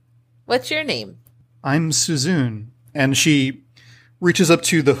 What's your name? I'm Suzune. And she reaches up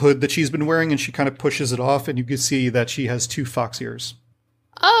to the hood that she's been wearing, and she kind of pushes it off, and you can see that she has 2 fox ears.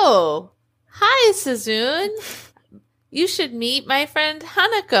 Oh, hi, Suzune. You should meet my friend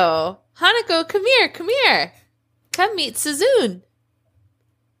Hanako. Hanako, come here, come here. Come meet Suzune.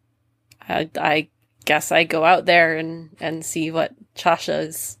 I guess I go out there and see what Chasha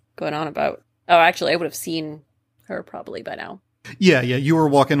is going on about. Oh, actually, I would have seen her probably by now. Yeah, you were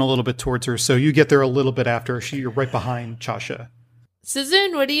walking a little bit towards her, so you get there a little bit after. You're right behind Chasha.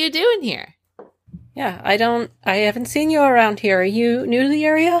 Suzune, what are you doing here? Yeah, I haven't seen you around here. Are you new to the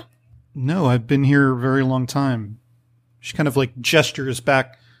area? No, I've been here a very long time. She kind of like gestures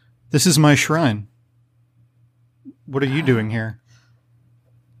back. This is my shrine. What are you doing here?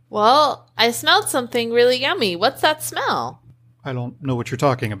 Well, I smelled something really yummy. What's that smell? I don't know what you're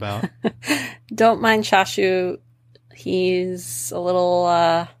talking about. Don't mind Chashu. He's a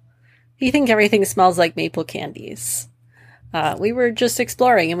little, he think everything smells like maple candies. We were just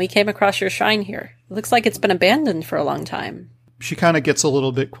exploring and we came across your shrine here. It looks like it's been abandoned for a long time. She kind of gets a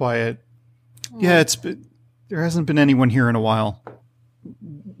little bit quiet. Yeah, there hasn't been anyone here in a while.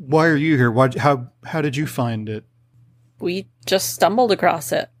 Why are you here? How did you find it? We just stumbled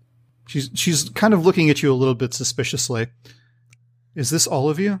across it. She's kind of looking at you a little bit suspiciously. Is this all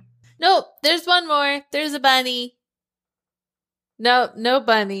of you? Nope, there's one more. There's a bunny. No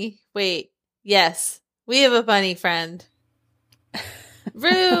bunny. Wait. Yes, we have a bunny friend.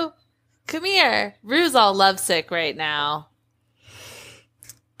 Rue, come here. Rue's all lovesick right now.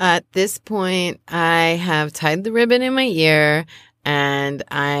 At this point, I have tied the ribbon in my ear, and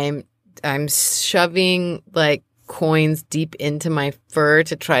I'm shoving like coins deep into my fur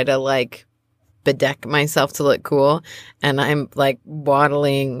to try to like bedeck myself to look cool, and I'm like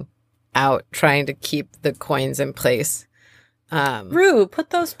waddling out trying to keep the coins in place. Rue, put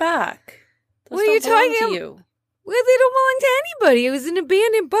those back. Those What are you don't belong talking to you? Well, they don't belong to anybody. It was an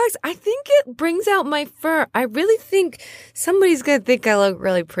abandoned box. I think it brings out my fur. I really think somebody's going to think I look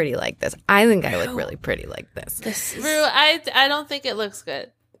really pretty like this. I think I look really pretty like this. Rue, I don't think it looks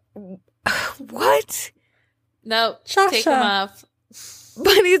good. What? No, Chasha. take them off.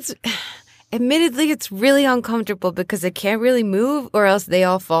 But admittedly, it's really uncomfortable because I can't really move or else they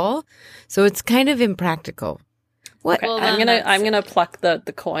all fall. So it's kind of impractical. What? Okay, Well, I'm then gonna that's- pluck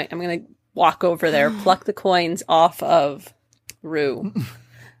the coin. I'm gonna walk over there, pluck the coins off of Rue,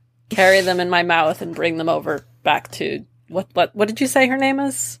 carry them in my mouth, and bring them over back to what did you say her name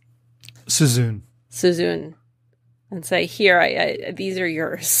is? Suzune. Suzune, and say, "Here, I these are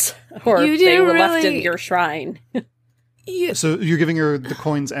yours," or You they didn't were left in really- your shrine. So you're giving her the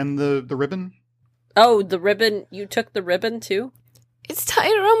coins and the ribbon? Oh, the ribbon! You took the ribbon too. It's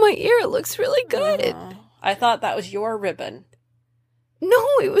tied around my ear. It looks really good. Oh, I thought that was your ribbon. No,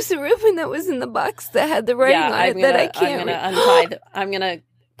 it was the ribbon that was in the box that had the writing on it that I can't I'm read. gonna untie. I'm gonna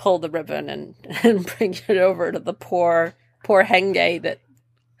pull the ribbon and bring it over to the poor Henge that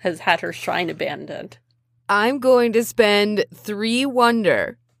has had her shrine abandoned. I'm going to spend 3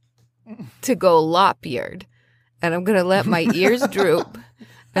 wonder to go lop-eared. And I'm going to let my ears droop.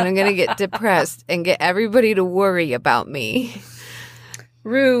 and I'm going to get depressed and get everybody to worry about me.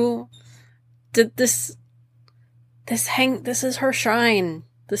 Rue, did this is her shrine.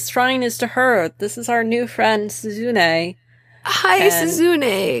 This shrine is to her. This is our new friend, Suzune. Hi, And-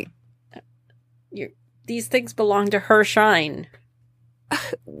 Suzune. These things belong to her shrine.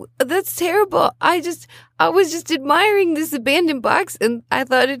 That's terrible. I was just admiring this abandoned box, and I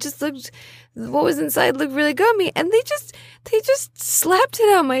thought it just looked, what was inside looked really good on me, and they just slapped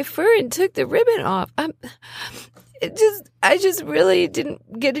it on my fur and took the ribbon off. I just really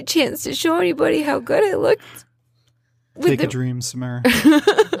didn't get a chance to show anybody how good I looked. Take a dream, Samara.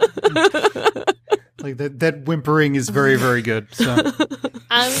 Like that whimpering is very, very good. So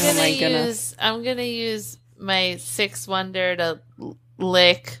I'm gonna use my 6 wonder to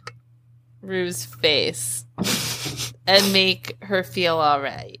lick Rue's face and make her feel all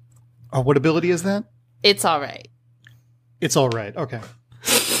right. oh, what ability is that? It's all right. It's all right. Okay.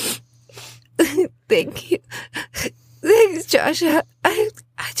 Thank you. Thanks, Josh. I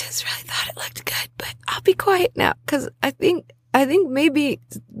just really thought it looked good, but I'll be quiet now because I think maybe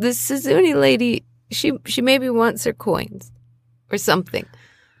the Suzune lady, she maybe wants her coins or something.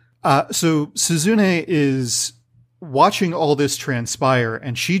 So Suzune is watching all this transpire,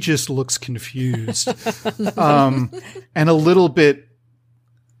 and she just looks confused, and a little bit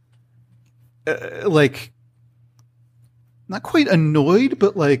like not quite annoyed,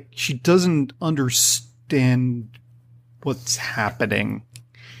 but like she doesn't understand what's happening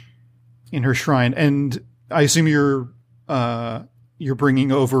in her shrine. And I assume you're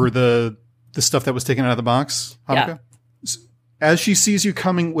bringing over the stuff that was taken out of the box, Hanukkah? Yeah. As she sees you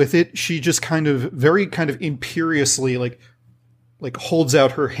coming with it, she just very imperiously, like holds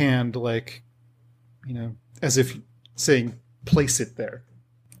out her hand, like, as if saying, place it there.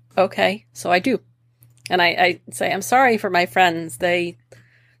 Okay, so I do. And I say, I'm sorry for my friends. They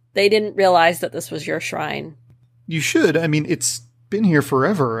didn't realize that this was your shrine. You should. I mean, it's been here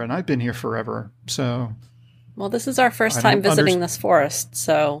forever, and I've been here forever, so... Well, this is our first I time don't visiting this forest,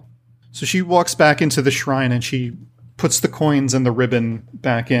 so... So she walks back into the shrine, and she puts the coins and the ribbon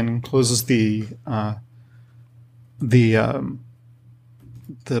back in, closes the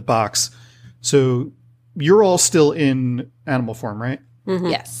box. So you're all still in animal form, right?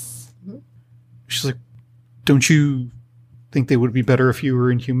 Mhm. Yes. She's like, don't you think they would be better if you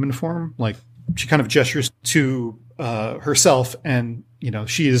were in human form? Like, she kind of gestures to herself, and,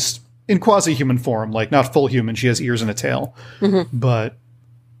 she is in quasi-human form, like not full human. She has ears and a tail. Mm-hmm. But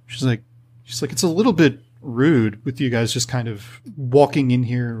she's like, it's a little bit rude with you guys just kind of walking in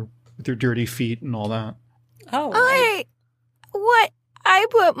here with your dirty feet and all that. Oh, I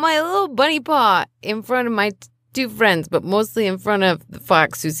put my little bunny paw in front of my two friends, but mostly in front of the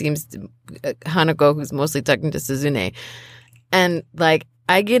fox, who seems to, Hanako, who's mostly talking to Suzune. And like,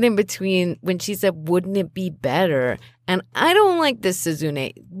 I get in between when she said, wouldn't it be better? And I don't like this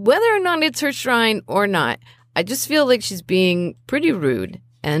Suzune, whether or not it's her shrine or not. I just feel like she's being pretty rude.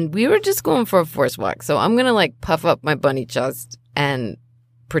 And we were just going for a force walk. So I'm going to like puff up my bunny chest and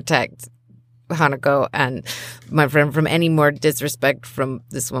protect Hanako and my friend from any more disrespect from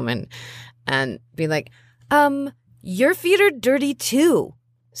this woman, and be like, your feet are dirty too.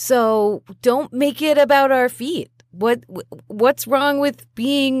 So don't make it about our feet. What's wrong with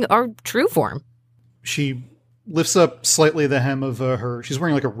being our true form? She lifts up slightly the hem of she's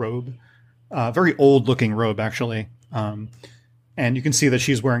wearing like a robe, very old looking robe actually. And you can see that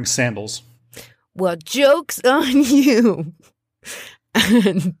she's wearing sandals. Well, joke's on you.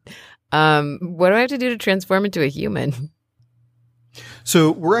 And what do I have to do to transform into a human?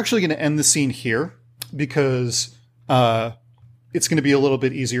 So we're actually going to end the scene here because it's going to be a little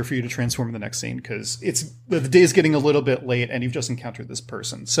bit easier for you to transform in the next scene because the day is getting a little bit late and you've just encountered this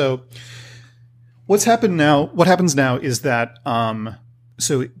person. So what happens now is that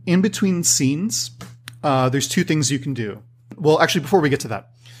so in between scenes, there's two things you can do. Well, actually, before we get to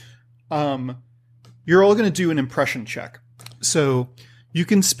that, you're all going to do an impression check. So you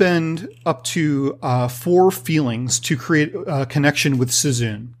can spend up to 4 feelings to create a connection with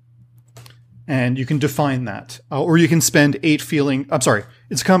Suzune. And you can define that. Or you can spend 8 feeling. I'm sorry.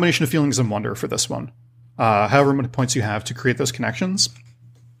 It's a combination of feelings and wonder for this one. However many points you have to create those connections.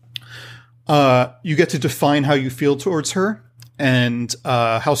 You get to define how you feel towards her and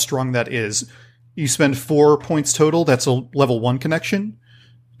how strong that is. You spend 4 points total. That's a level 1 connection.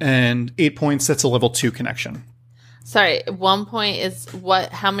 And 8 points, that's a level 2 connection. Sorry, 1 point is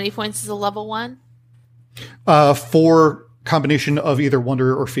what? How many points is a level 1? 4 combination of either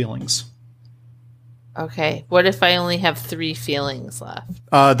wonder or feelings. Okay. What if I only have 3 feelings left?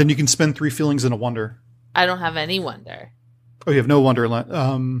 Then you can spend 3 feelings in a wonder. I don't have any wonder. Oh, you have no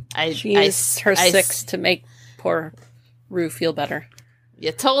Wonderland. She used her 6 to make poor Rue feel better.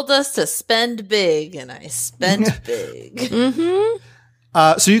 You told us to spend big, and I spent big.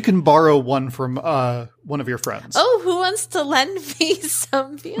 So you can borrow one from one of your friends. Oh, who wants to lend me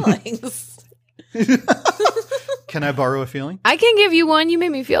some feelings? Can I borrow a feeling? I can give you one. You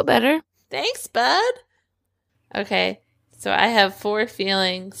made me feel better. Thanks, bud. Okay, so I have 4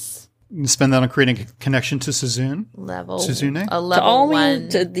 feelings. You can spend that on creating a connection to Suzune. Suzune? A level 1.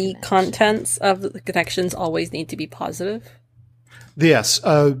 The contents of the connections always need to be positive? Yes.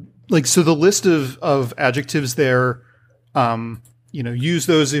 So the list of adjectives there, use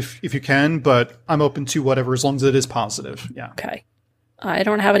those if you can, but I'm open to whatever as long as it is positive. Yeah. Okay. I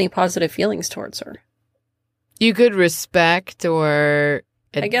don't have any positive feelings towards her. You could respect or...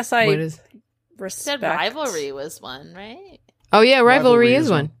 I guess respect. Said rivalry was one, right? Oh yeah, rivalry is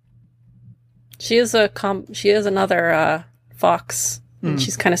one. She is another fox, and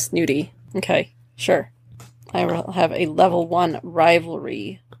she's kind of snooty. Okay, sure. I will have a level 1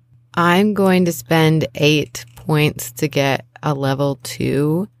 rivalry. I'm going to spend 8 points to get a level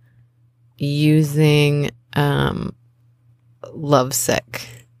 2 using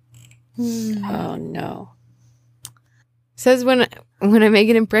lovesick. Oh no. Says when I make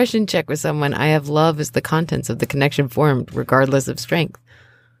an impression check with someone, I have love as the contents of the connection formed, regardless of strength.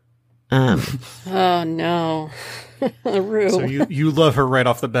 Oh no. Rue. So you love her right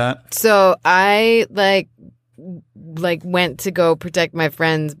off the bat. So I went to go protect my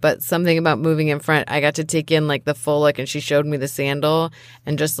friends, but something about moving in front, I got to take in the full look, and she showed me the sandal,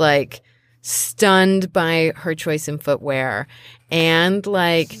 and just stunned by her choice in footwear, and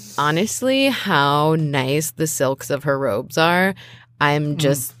honestly how nice the silks of her robes are. I'm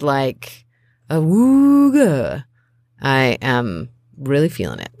just awooga. I am really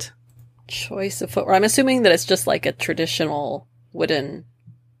feeling it. Choice of footwear. I'm assuming that it's just a traditional wooden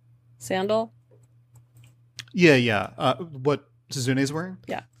sandal. Yeah. What Suzune's wearing?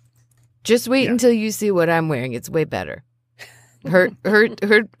 Yeah. Just wait until you see what I'm wearing. It's way better. Her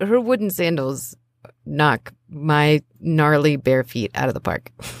wooden sandals knock my gnarly bare feet out of the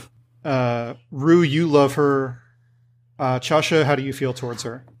park. Rue, you love her. Chasha, how do you feel towards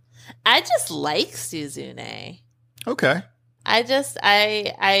her? I just like Suzune. Okay.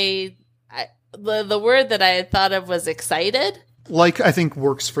 The word that I had thought of was excited. I think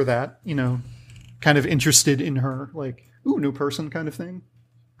works for that, kind of interested in her, new person kind of thing.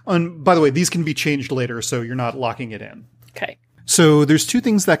 And by the way, these can be changed later, so you're not locking it in. Okay. So there's 2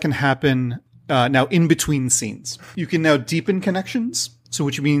 things that can happen now in between scenes. You can now deepen connections, so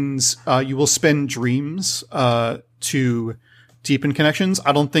which means you will spend dreams to deepen connections.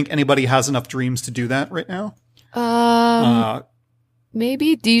 I don't think anybody has enough dreams to do that right now.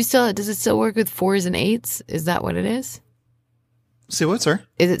 Maybe. Does it still work with 4s and 8s? Is that what it is? Say what, sir?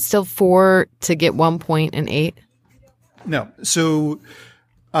 Is it still 4 to get 1 point and 8? No. So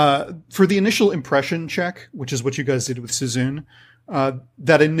for the initial impression check, which is what you guys did with Suzune,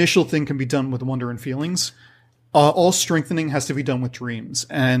 that initial thing can be done with wonder and feelings. All strengthening has to be done with dreams.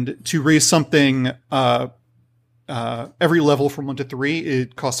 And to raise something every level from 1 to 3,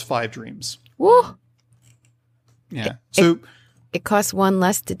 it costs 5 dreams. Woo! Yeah. So it costs 1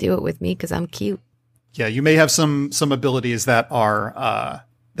 less to do it with me because I'm cute. Yeah, you may have some abilities that are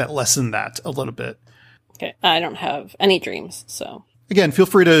that lessen that a little bit. Okay, I don't have any dreams, so again, feel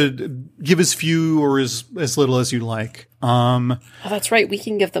free to give as few or as little as you like. Oh, that's right. We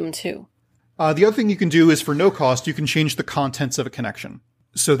can give them too. The other thing you can do is for no cost, you can change the contents of a connection.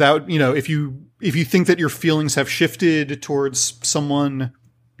 So that if you think that your feelings have shifted towards someone,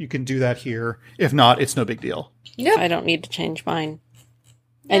 you can do that here. If not, it's no big deal. Yep. I don't need to change mine.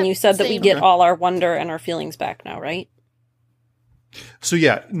 And you said that we get all our wonder and our feelings back now, right? So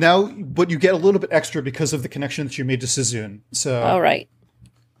yeah, now, but you get a little bit extra because of the connection that you made to Suzune. So all right.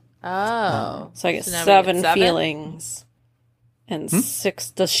 Oh, so I get 7 feelings and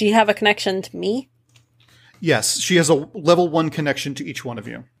 6. Does she have a connection to me? Yes, she has a level 1 connection to each one of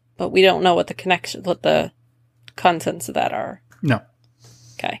you. But we don't know what the contents of that are. No.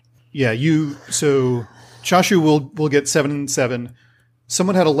 Okay. Yeah, so Chashu will get 7 and 7.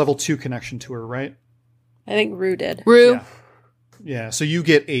 Someone had a level 2 connection to her, right? I think Rue did. Rue. Yeah, so you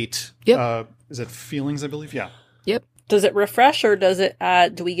get 8. Yep. Is that feelings, I believe? Yeah. Yep. Does it refresh or does it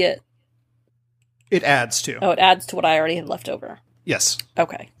add? Do we get? It adds to. Oh, it adds to what I already had left over. Yes.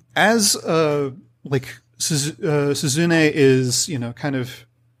 Okay. As Suzune is, kind of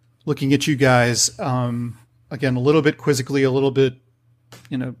looking at you guys, again, a little bit quizzically, a little bit,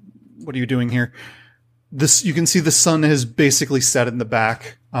 what are you doing here? this, you can see the sun has basically set in the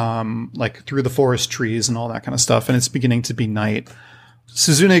back, like through the forest trees and all that kind of stuff, and it's beginning to be night.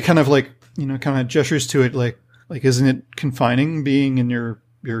 Suzune kind of like, kind of gestures to it like, isn't it confining being in your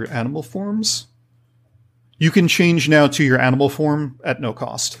animal forms? You can change now to your animal form at no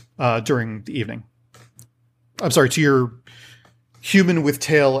cost during the evening. I'm sorry, to your human with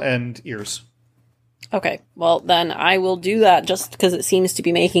tail and ears. Okay, well then I will do that just because it seems to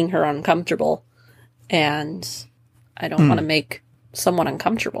be making her uncomfortable. And I don't want to make someone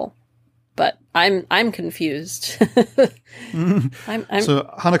uncomfortable. But I'm confused. I'm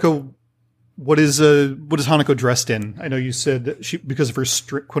So Hanako, what is Hanako dressed in? I know you said that because of her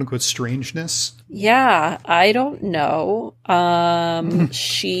quote unquote strangeness. Yeah, I don't know.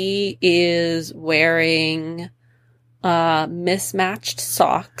 She is wearing mismatched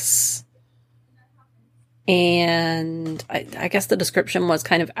socks. And I guess the description was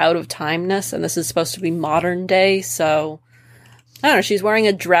kind of out of timeness, and this is supposed to be modern day, so I don't know, she's wearing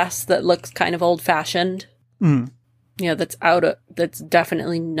a dress that looks kind of old fashioned. That's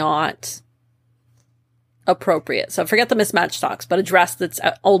definitely not appropriate. So forget the mismatched socks, but a dress that's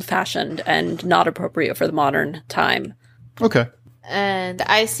old fashioned and not appropriate for the modern time. Okay. And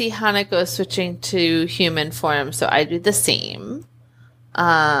I see Hanako switching to human form, so I do the same.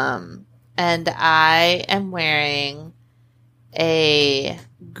 And I am wearing a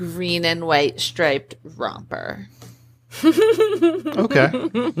green and white striped romper. Okay.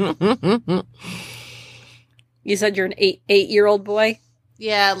 You said you're an 8-year-old boy?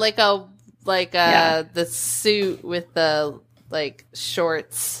 Yeah, the suit with the like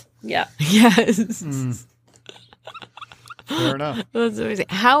shorts. Yeah. Yes. Fair enough. That's amazing.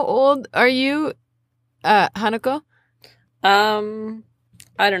 How old are you, Hanako?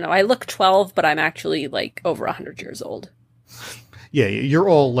 I don't know. I look 12, but I'm actually like over 100 years old. Yeah, you're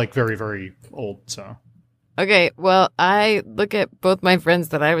all like very, very old, so. Okay, well, I look at both my friends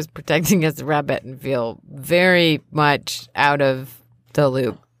that I was protecting as a rabbit and feel very much out of the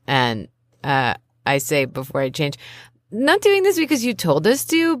loop. And I say before I change, not doing this because you told us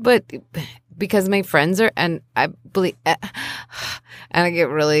to, but because my friends are, and I believe, and I get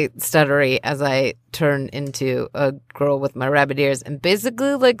really stuttery as I turn into a girl with my rabbit ears and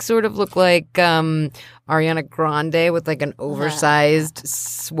basically like sort of look like Ariana Grande with like an oversized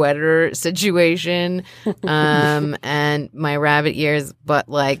sweater situation and my rabbit ears, but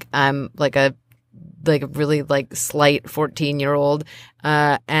like I'm like a really like slight 14-year-old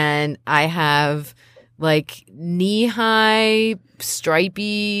and I have like knee-high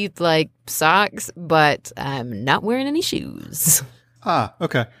stripy like socks, but I'm not wearing any shoes. Ah,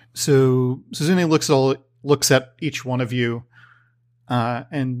 okay. So Suzune looks at each one of you,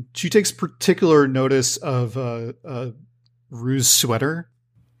 and she takes particular notice of Rue's sweater.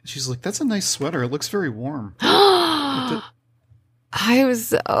 She's like, "That's a nice sweater. It looks very warm." I was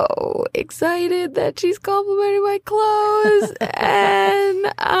so excited that she's complimenting my clothes,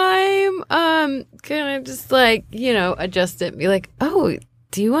 and I'm gonna just like adjust it and be like, "Oh,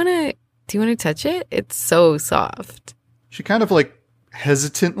 do you wanna touch it? It's so soft." She kind of like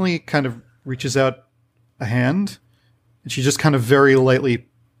hesitantly kind of reaches out a hand, and she just kind of very lightly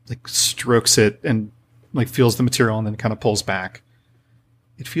like strokes it and like feels the material and then kind of pulls back.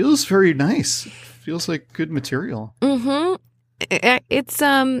 It feels very nice. It feels like good material. Mm-hmm. It's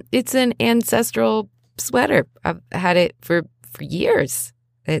an ancestral sweater. I've had it for years.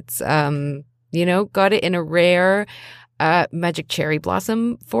 It's got it in a rare magic cherry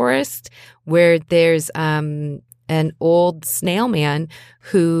blossom forest where there's an old snail man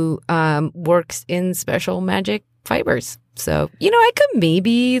who works in special magic fibers. So, I could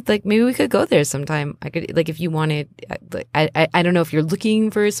maybe we could go there sometime. I could, like, if you wanted, I don't know if you're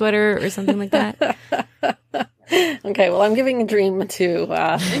looking for a sweater or something like that. Okay, well, I'm giving a dream to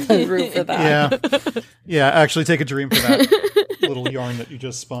Rue for that. Yeah, actually take a dream for that little yarn that you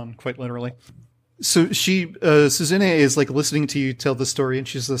just spun, quite literally. So Suzune is like listening to you tell the story, and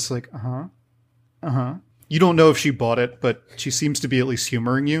she's just like, uh-huh. You don't know if she bought it, but she seems to be at least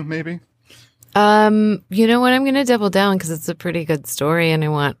humoring you, maybe? You know what? I'm going to double down because it's a pretty good story and I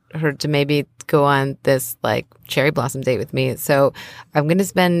want her to maybe go on this like cherry blossom date with me. So I'm going to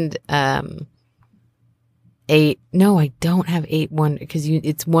spend, 8. No, I don't have 8 wonder because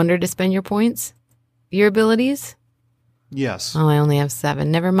it's wonder to spend your points, your abilities. Yes. Oh, I only have 7.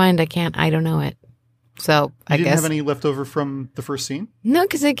 Never mind. I don't know it. So I guess. Didn't have any left over from the first scene? No,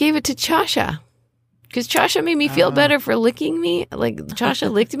 because I gave it to Chasha. Because Chasha made me feel better for licking me. Like, Chasha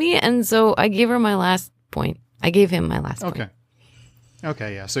licked me, and so I gave her my last point. I gave him my last point.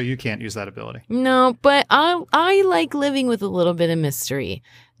 Okay, yeah. So you can't use that ability. No, but I like living with a little bit of mystery.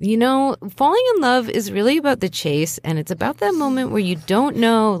 You know, falling in love is really about the chase, and it's about that moment where you don't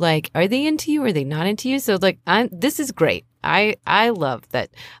know, like, are they into you or are they not into you? So, like, this is great. I love that.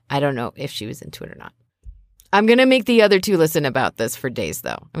 I don't know if she was into it or not. I'm going to make the other two listen about this for days,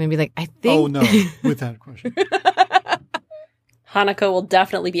 though. I'm going to be like, I think... Oh, no, without question. Hanako will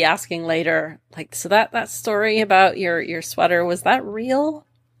definitely be asking later, like, so that story about your sweater, was that real?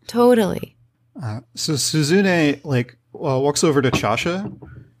 Totally. So Suzune, like, walks over to Chasha,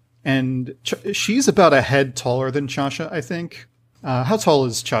 and she's about a head taller than Chasha, I think. How tall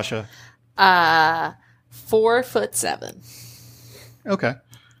is Chasha? 4'7". Okay.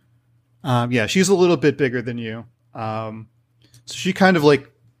 Yeah, she's a little bit bigger than you. So she kind of like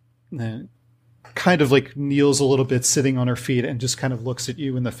kneels a little bit, sitting on her feet, and just kind of looks at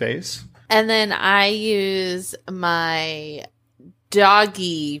you in the face. And then I use my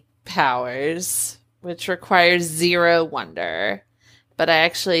doggy powers, which requires 0 wonder. But I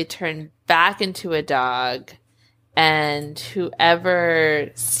actually turn back into a dog, and whoever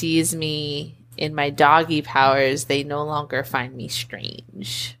sees me in my doggy powers, they no longer find me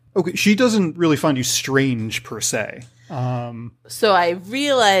strange. Okay, she doesn't really find you strange per se. So I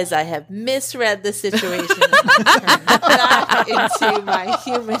realize I have misread the situation and turned back into my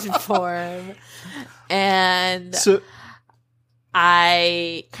human form. And so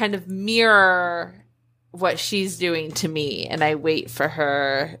I kind of mirror what she's doing to me, and I wait for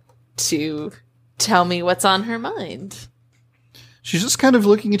her to tell me what's on her mind. she's just kind of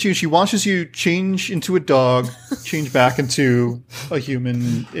looking at you. She watches you change into a dog, change back into a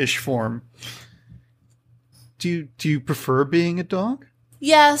human-ish form. Do you prefer being a dog?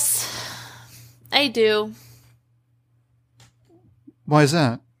 Yes, I do. Why is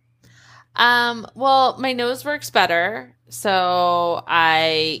that? Well, my nose works better, so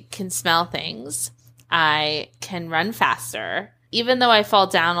I can smell things. I can run faster, even though I fall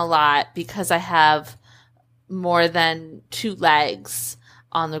down a lot because I have more than 2 legs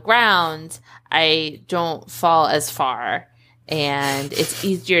on the ground. I don't fall as far, and it's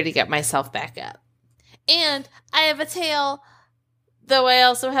easier to get myself back up. And I have a tail, though I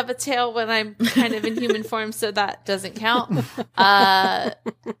also have a tail when I'm kind of in human form, so that doesn't count.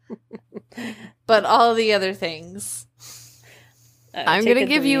 But all the other things. I'm going to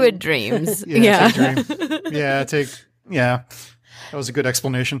give you a dreams. Yeah. Take dream. Yeah, that was a good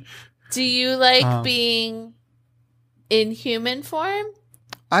explanation. Do you like being in human form?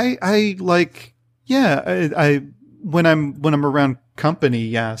 I like, yeah, I when I'm around company,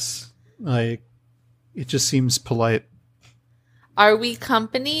 yes. Like, it just seems polite. Are we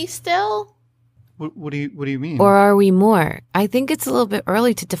company still? What do you mean? Or are we more? I think it's a little bit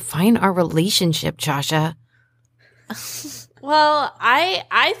early to define our relationship, Chasha. Well,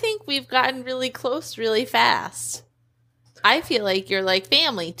 I think we've gotten really close really fast. I feel like you're like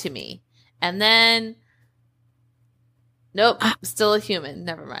family to me. And then nope, still a human.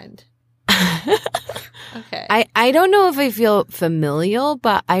 Never mind. Okay. I don't know if I feel familial,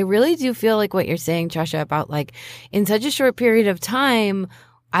 but I really do feel like what you're saying, Chasha, about like in such a short period of time,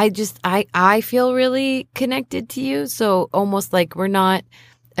 I feel really connected to you. So almost like we're not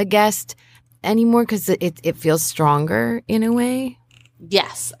a guest anymore because it feels stronger in a way.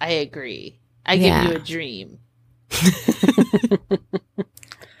 Yes, I agree. I give you a dream.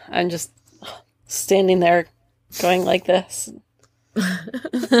 I'm just standing there going like this.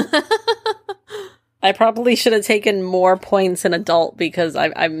 I probably should have taken more points in adult because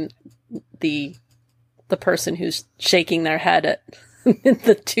I'm the person who's shaking their head at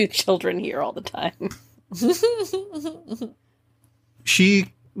the 2 children here all the time.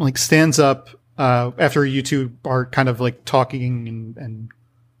 She like stands up after you two are kind of like talking and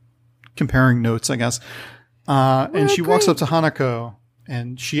comparing notes, I guess. And she walks up to Hanako,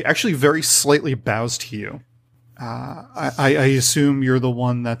 and she actually very slightly bows to you. I assume you're the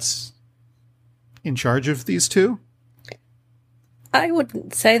one that's in charge of these 2? I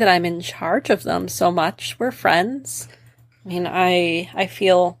wouldn't say that I'm in charge of them so much. We're friends. I mean, I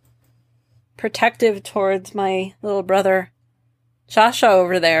feel protective towards my little brother Chasha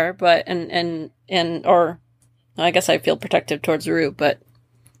over there, but or I guess I feel protective towards Rue, but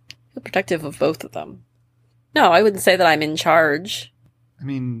I feel protective of both of them. No, I wouldn't say that I'm in charge. I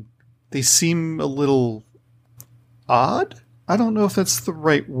mean, they seem a little odd. I don't know if that's the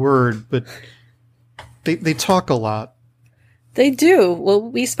right word, but they talk a lot. They do. Well,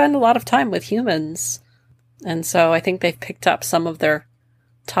 we spend a lot of time with humans, and so I think they've picked up some of their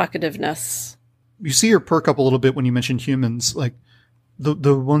talkativeness. You see her perk up a little bit when you mention humans, like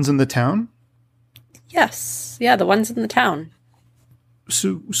the ones in the town? Yes. Yeah, the ones in the town.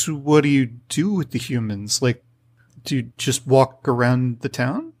 So what do you do with the humans? Like, Do you just walk around the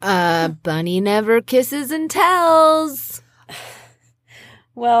town? Bunny never kisses and tells.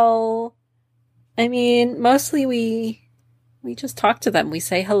 Well, I mean, mostly we just talk to them. We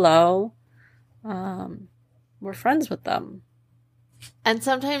say hello. We're friends with them. And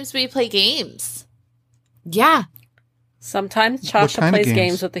sometimes we play games. Yeah. Sometimes What Chasha kind of plays games?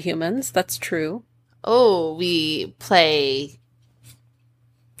 games with the humans. That's true. Oh, we play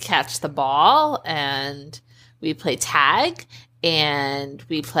catch the ball, and we play tag, and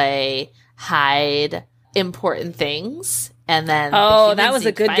we play hide important things. And then Oh, that was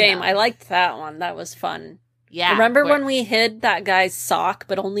a good game. I liked that one. That was fun. Yeah. Remember when we hid that guy's sock,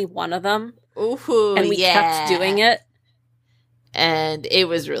 but only one of them? Ooh, And we kept doing it? And it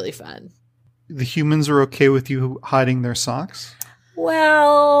was really fun. The humans are okay with you hiding their socks?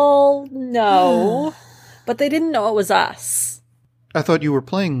 Well, no. But they didn't know it was us. I thought you were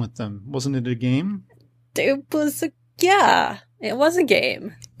playing with them. Wasn't it a game? It was it was a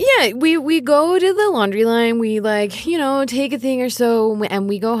game. Yeah, we go to the laundry line. We take a thing or so, and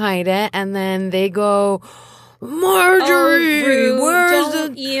we go hide it. And then they go, Marjorie, Rue, where's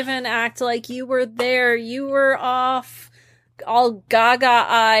don't the... even act like you were there. You were off all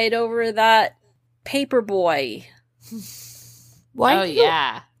gaga-eyed over that paper boy. Why Oh,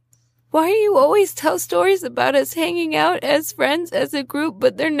 yeah. Why do you always tell stories about us hanging out as friends, as a group,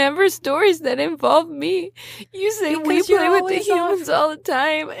 but they're never stories that involve me? You say we Because you're play with the always humans all the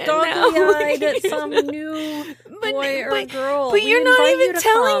time, and now Doggy-eyed at some new boy or girl. But We you're not invite you even to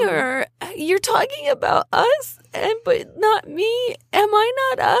telling come. her. You're talking about us, but not me. Am I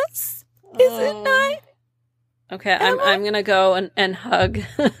not us? Is it not? Okay, I'm gonna go and hug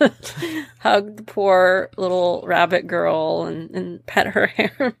hug the poor little rabbit girl and pet her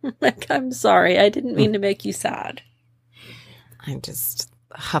hair. Like, I'm sorry, I didn't mean to make you sad. I just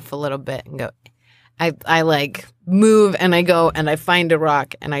huff a little bit and go. I like move and I go and I find a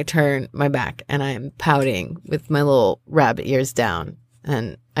rock and I turn my back and I'm pouting with my little rabbit ears down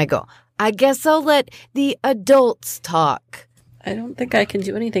and I go, I guess I'll let the adults talk. I don't think I can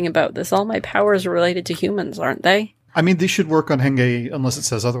do anything about this. All my powers are related to humans, aren't they? I mean, they should work on Henge unless it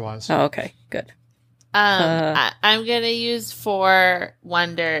says otherwise. Oh, okay, good. I'm going to use for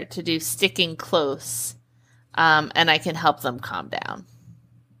Wonder to do sticking close, and I can help them calm down.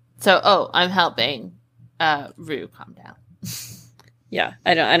 So, I'm helping Rue calm down. Yeah,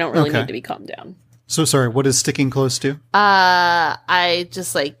 I don't really Okay. need to be calmed down. So sorry, what is sticking close to? I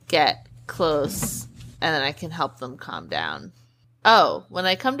just get close, and then I can help them calm down. Oh, when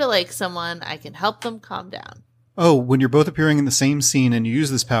I come to someone, I can help them calm down. Oh, when you're both appearing in the same scene and you use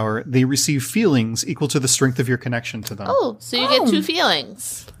this power, they receive feelings equal to the strength of your connection to them. Oh, so you get 2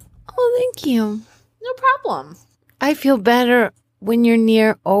 feelings. Oh, thank you. No problem. I feel better when you're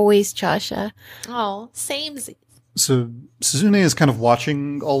near always, Chasha. Oh, samesies. So Suzune is kind of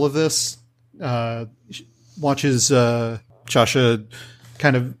watching all of this, watches Chasha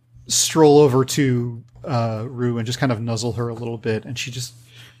kind of stroll over to Rue and just kind of nuzzle her a little bit, and she just...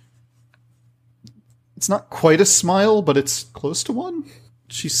 It's not quite a smile, but it's close to one.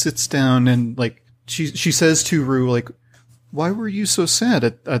 She sits down and, she says to Rue, why were you so sad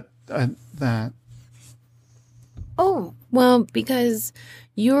at that? Oh, well, because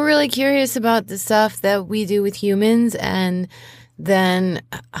you were really curious about the stuff that we do with humans, and then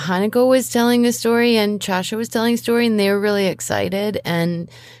Hanako was telling a story and Chasha was telling a story, and they were really excited, and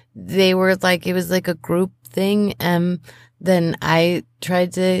they were it was like a group thing, and then I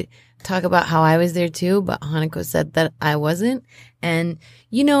tried to talk about how I was there too, but Hanako said that I wasn't, and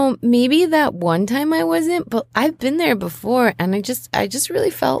maybe that one time I wasn't, but I've been there before, and I just really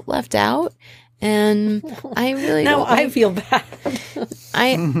felt left out. And I really Now don't I feel bad.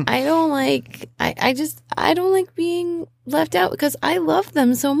 I don't I don't like being left out because I love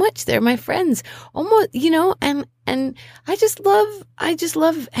them so much. They're my friends. Almost, and I just love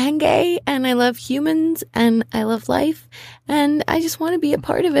Henge, and I love humans, and I love life, and I just want to be a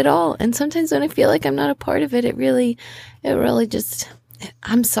part of it all. And sometimes when I feel like I'm not a part of it, it really just,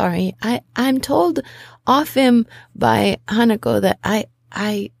 I'm sorry. I'm told often by Hanako that I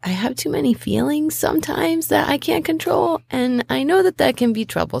have too many feelings sometimes that I can't control, and I know that can be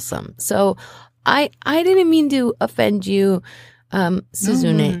troublesome. So I didn't mean to offend you,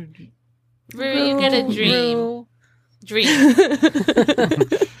 Suzune. Rue, you get a dream. Rue. Dream.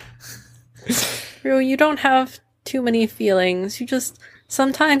 Rue, you don't have too many feelings.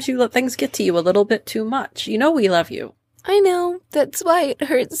 Sometimes you let things get to you a little bit too much. You know we love you. I know. That's why it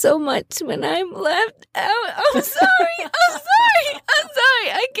hurts so much when I'm left out. I'm sorry.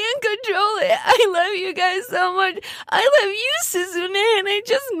 I can't control it. I love you guys so much. I love you, Suzune, and I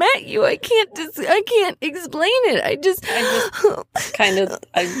just met you. I can't explain it.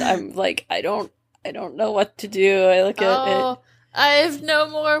 I'm like, I don't know what to do. I look at it. I have no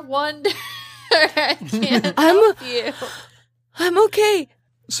more wonder. I can't help you. I'm okay.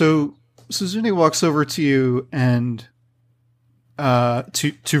 So Suzune walks over to you and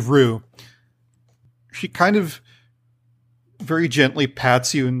to Rue. She kind of very gently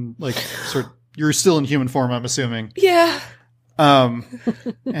pats you and like sort of, you're still in human form, I'm assuming. Yeah. And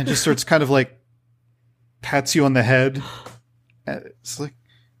just starts kind of like pats you on the head. It's like,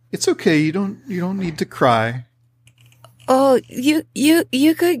 it's okay. You don't need to cry. Oh, you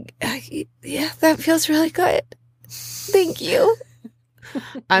could. Yeah, that feels really good. Thank you.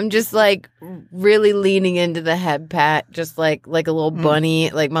 I'm just like really leaning into the head pat, just like a little bunny.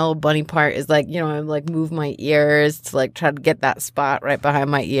 Like my little bunny part is like, I like move my ears to like try to get that spot right behind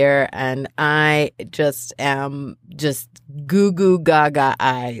my ear, and I just am just goo goo gaga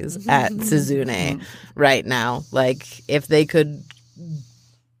eyes at Suzune right now. Like if they could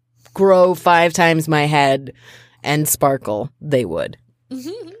grow 5 times my head and sparkle, they would.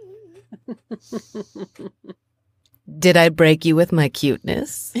 Did I break you with my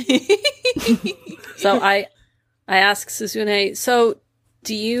cuteness? So I ask Suzune, so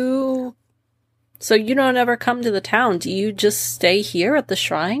you don't ever come to the town? Do you just stay here at the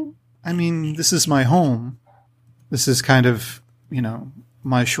shrine? I mean, this is my home. This is kind of,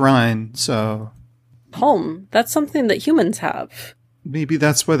 my shrine, so... Home? That's something that humans have. Maybe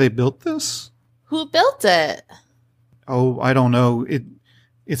that's why they built this? Who built it? Oh, I don't know.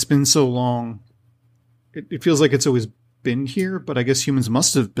 It's been so long. It feels like it's always been here, but I guess humans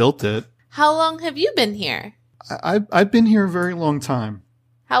must have built it. How long have you been here? I've been here a very long time.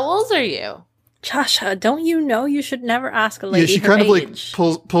 How old are you? Chasha, don't you know you should never ask a lady she her kind of age?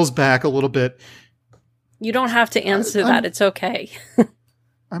 like pulls back a little bit. You don't have to answer that. It's okay.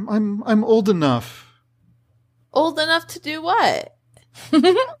 I'm old enough. Old enough to do what?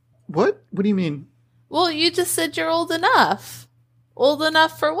 What? What do you mean? Well, you just said you're old enough. Old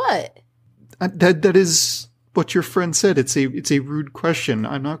enough for what? That is what your friend said. It's a rude question.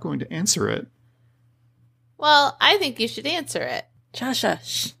 I'm not going to answer it. Well, I think you should answer it. Chasha,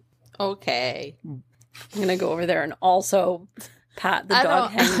 shh. Okay. I'm gonna go over there and also pat the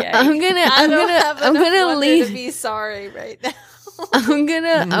dog Henge. I'm gonna lean to be sorry right now. I'm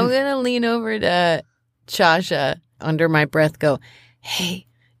gonna lean over to Chasha under my breath. Go, hey,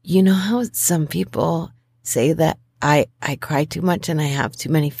 you know how some people say that I cry too much and I have too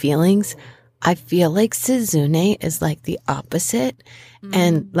many feelings? I feel like Suzune is like the opposite,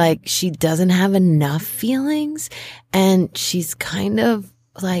 and like she doesn't have enough feelings, and she's kind of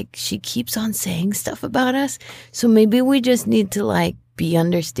like, she keeps on saying stuff about us. So maybe we just need to like be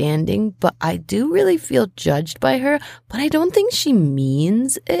understanding, but I do really feel judged by her, but I don't think she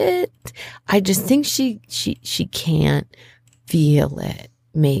means it. I just think she can't feel it.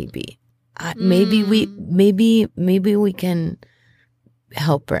 Maybe we can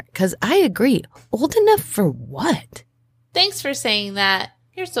help her, because I agree. Old enough for what? Thanks for saying that.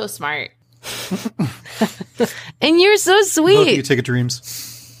 You're so smart. And you're so Both of sweet. you take a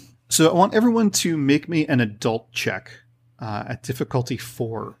dreams. So I want everyone to make me an adult check at difficulty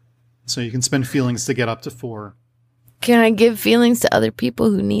 4. So you can spend feelings to get up to 4. Can I give feelings to other people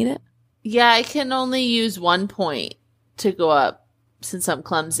who need it? Yeah, I can only use 1 point to go up since I'm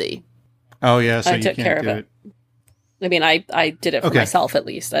clumsy. Oh yeah, so I you took can't care of do it. I mean, I did it for myself at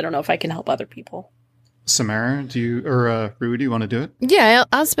least. I don't know if I can help other people. Samara, Rue, do you want to do it? Yeah,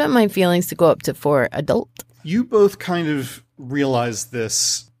 I'll spend my feelings to go up to 4 adult. You both kind of realize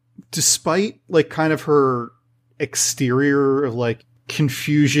this, despite like kind of her exterior of like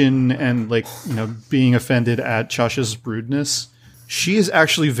confusion and like, being offended at Chasha's rudeness. She is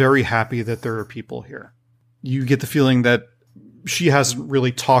actually very happy that there are people here. You get the feeling that she hasn't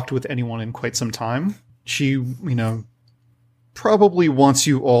really talked with anyone in quite some time. She, probably wants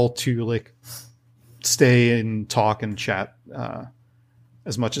you all to like stay and talk and chat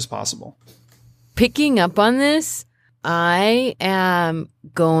as much as possible. Picking up on this, I am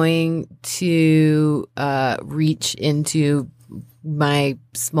going to reach into my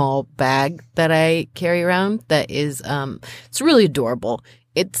small bag that I carry around that is it's really adorable.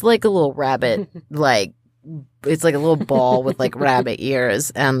 It's like a little rabbit, like it's like a little ball with like rabbit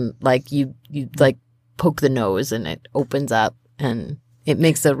ears, and like you like poke the nose and it opens up and it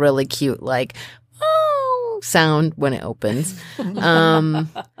makes a really cute like oh sound when it opens. And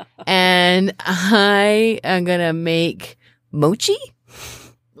and I am going to make mochi.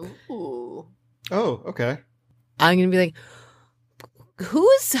 Ooh. Oh, okay. I'm going to be like,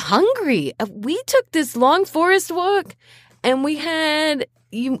 who's hungry? We took this long forest walk and we went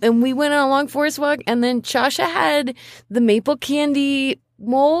on a long forest walk, and then Chasha had the maple candy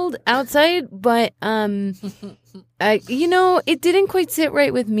mold outside, but it didn't quite sit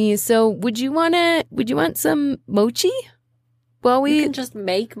right with me. So would you want some mochi? Well, You can just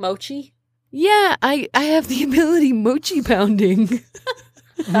make mochi? yeah, I have the ability mochi pounding.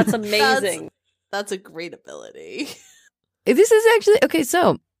 That's amazing. That's a great ability. This is actually okay.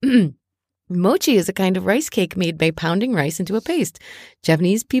 So, mochi is a kind of rice cake made by pounding rice into a paste.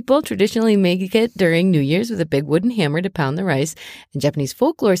 Japanese people traditionally make it during New Year's with a big wooden hammer to pound the rice. And Japanese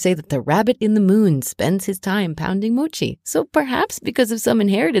folklore say that the rabbit in the moon spends his time pounding mochi. So perhaps because of some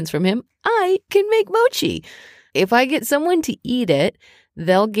inheritance from him, I can make mochi. If I get someone to eat it,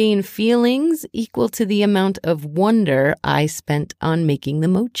 they'll gain feelings equal to the amount of wonder I spent on making the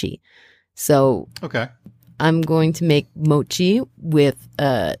mochi. So Okay. I'm going to make mochi with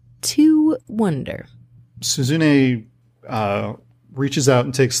 2 wonder. Suzune reaches out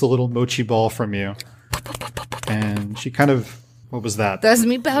and takes the little mochi ball from you. And she kind of... What was that? That's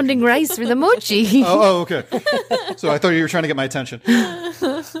me pounding rice for the mochi. Okay. So I thought you were trying to get my attention.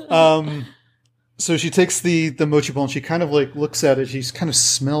 So she takes the mochi ball and she kind of like looks at it. She kind of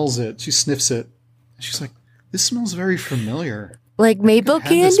smells it. She sniffs it. And she's like, this smells very familiar. Like maple I've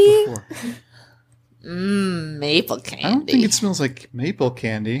had this candy? before. Maple candy. I don't think it smells like maple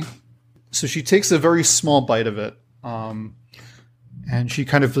candy. So she takes a very small bite of it. And she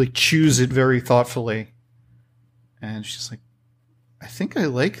kind of like chews it very thoughtfully. And she's like, I think I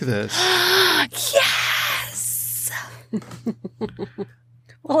like this. Yes!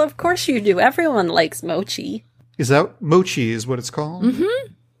 Well, of course you do. Everyone likes mochi. Is that mochi is what it's called?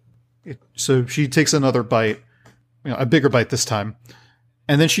 Mm-hmm. So she takes another bite, a bigger bite this time.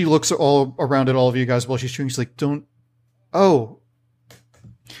 And then she looks all around at all of you guys while she's chewing. She's like,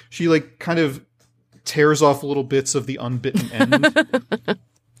 she like kind of tears off little bits of the unbitten end.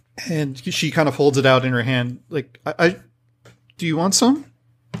 And she kind of holds it out in her hand. Like, do you want some?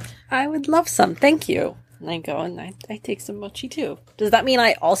 I would love some. Thank you. And I go and I take some mochi too. Does that mean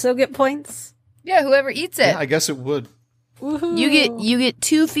I also get points? Yeah, whoever eats it. Yeah, I guess it would. Woohoo. You get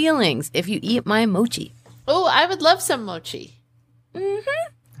 2 feelings if you eat my mochi. Oh, I would love some mochi. All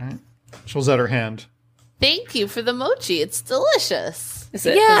right. She holds out her hand. Thank you for the mochi. It's delicious. Is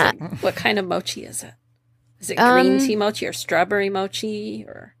it? Yeah. What kind of mochi is it? Is it green tea mochi or strawberry mochi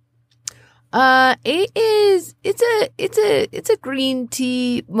or? It's a green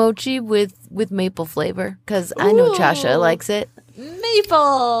tea mochi with maple flavor because I know Chasha likes it.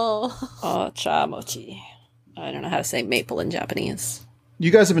 Maple. Oh, cha mochi. I don't know how to say maple in Japanese.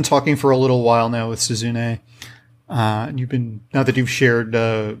 You guys have been talking for a little while now with Suzune. And now that you've shared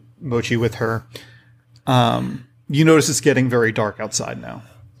mochi with her, you notice it's getting very dark outside now.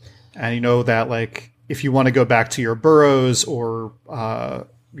 And you know that, like, if you want to go back to your burrows or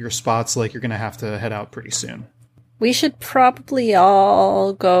your spots, like, you're going to have to head out pretty soon. We should probably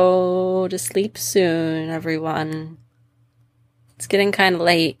all go to sleep soon, everyone. It's getting kind of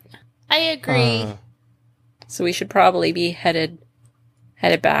late, I agree. so we should probably be headed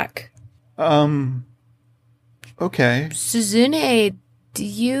back. Okay. Suzune, do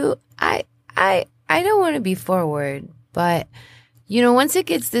you? I don't want to be forward, but once it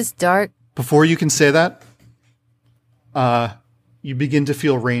gets this dark, Before you can say that, you begin to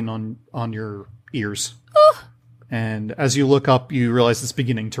feel rain on your ears. And as you look up, you realize it's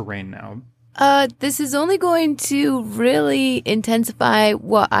beginning to rain now. this is only going to really intensify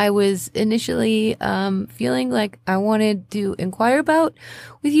what I was initially feeling like I wanted to inquire about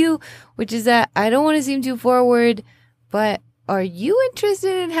with you, which is that I don't want to seem too forward, but are you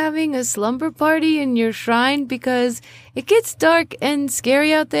interested in having a slumber party in your shrine? Because it gets dark and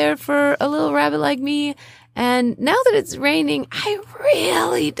scary out there for a little rabbit like me. And now that it's raining, I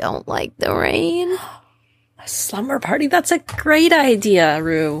really don't like the rain. A slumber party? That's a great idea,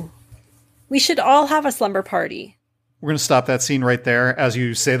 Rue. We should all have a slumber party. We're going to stop that scene right there as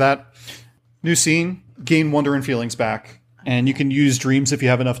you say that. New scene, gain wonder and feelings back. And you can use dreams if you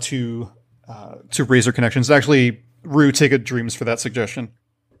have enough to raise your connections. Actually, Rue, take a dreams for that suggestion.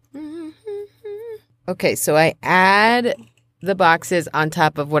 Okay, so I add the boxes on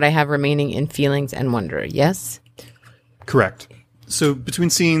top of what I have remaining in feelings and wonder, yes? Correct. So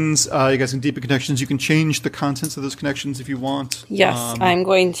between scenes, you guys can deepen connections. You can change the contents of those connections if you want. Yes, I'm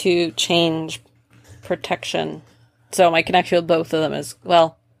going to change protection. So my connection with both of them is,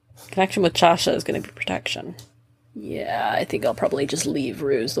 well, connection with Chasha is going to be protection. Yeah, I think I'll probably just leave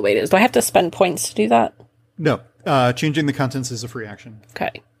Ruse the way it is. Do I have to spend points to do that? No. Changing the contents is a free action.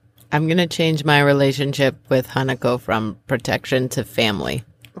 Okay. I'm going to change my relationship with Hanako from protection to family.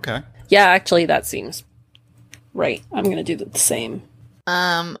 Okay. Yeah, actually, that seems right. I'm going to do the same.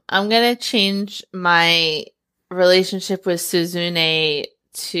 I'm going to change my relationship with Suzune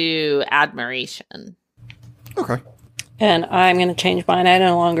to admiration. Okay. And I'm going to change mine. I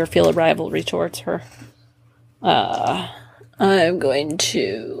no longer feel a rivalry towards her. I'm going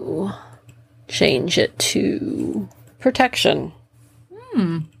to change it to protection.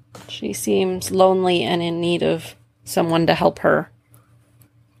 She seems lonely and in need of someone to help her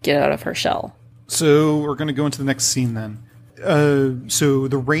get out of her shell. So we're going to go into the next scene then. So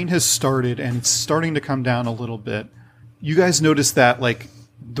the rain has started and it's starting to come down a little bit. You guys notice that like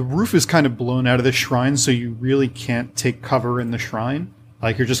the roof is kind of blown out of the shrine, so you really can't take cover in the shrine.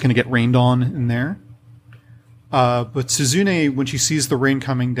 Like you're just going to get rained on in there. But Suzune, when she sees the rain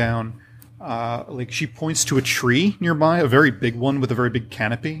coming down, like she points to a tree nearby, a very big one with a very big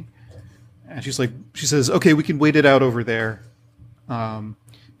canopy. And she says, okay, we can wait it out over there. And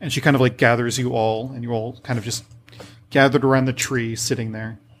she kind of like gathers you all, and you all kind of just gathered around the tree sitting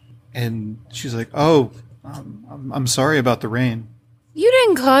there. And she's like, oh, I'm sorry about the rain. You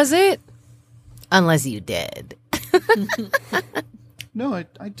didn't cause it. Unless you did. No,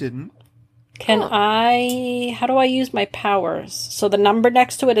 I didn't. How do I use my powers? So the number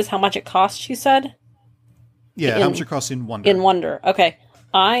next to it is how much it costs, you said? Yeah, how much it costs in Wonder. In Wonder. Okay.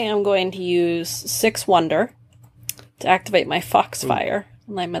 I am going to use 6 Wonder to activate my Foxfire.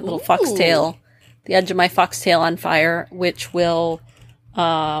 Light my little foxtail, the edge of my foxtail on fire, which will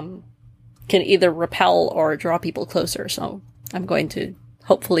can either repel or draw people closer. So I'm going to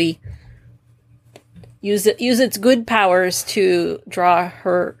hopefully use its good powers to draw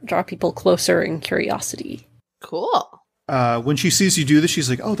people closer in curiosity. Cool. When she sees you do this, she's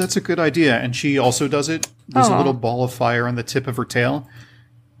like, oh, that's a good idea. And she also does it. There's a little ball of fire on the tip of her tail.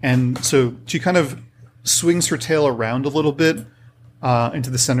 And so she kind of swings her tail around a little bit into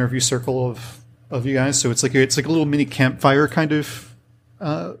the center of your circle of you guys. So it's like a little mini campfire kind of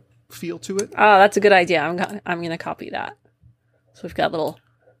feel to it. Oh, that's a good idea. I'm going to copy that. So we've got a little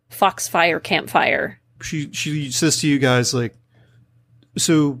foxfire campfire. She says to you guys, like,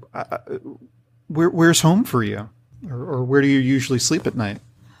 so where's home for you? Or where do you usually sleep at night?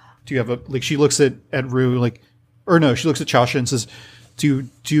 Do you have she looks at Rue, like, or no, she looks at Chasha and says, do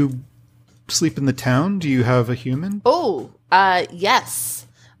you sleep in the town? Do you have a human? Oh, yes.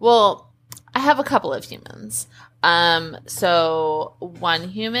 Well, I have a couple of humans. So one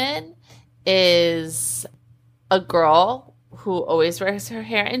human is a girl who always wears her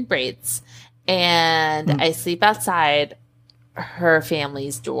hair in braids, and I sleep outside her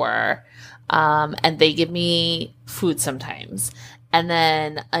family's door, and they give me food sometimes. And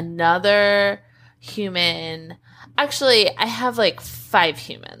then another human, actually, I have like 5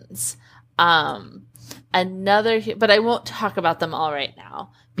 humans. But I won't talk about them all right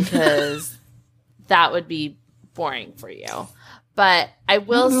now because that would be boring for you. But I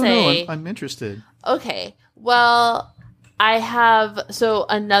will say, I'm interested. Okay. Well, I have, so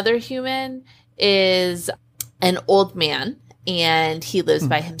another human is an old man and he lives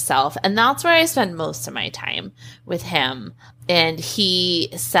by himself. And that's where I spend most of my time with him. And he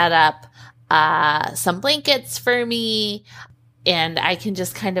set up some blankets for me, and I can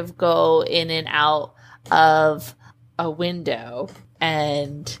just kind of go in and out of a window,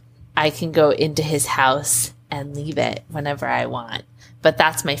 and I can go into his house and leave it whenever I want. But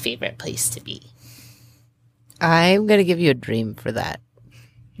that's my favorite place to be. I'm going to give you a dream for that.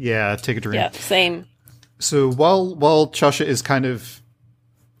 Yeah, take a dream. Yeah, same. So while Chasha is kind of,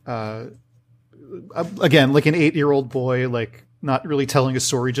 again, like an 8-year-old boy, like not really telling a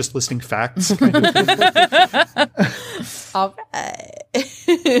story, just listing facts. Kind of All right.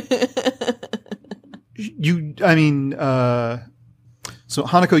 So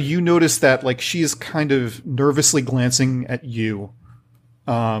Hanako, you notice that like she is kind of nervously glancing at you,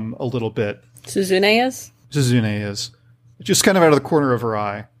 a little bit. Suzune is just kind of out of the corner of her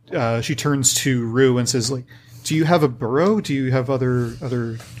eye. She turns to Rue and says, like, do you have a burrow? Do you have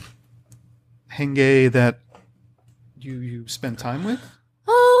other henge that you spend time with?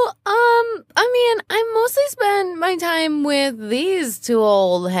 Oh, I mostly spend my time with these 2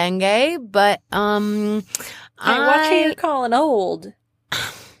 old henge, but, Hey, watch who you're calling old.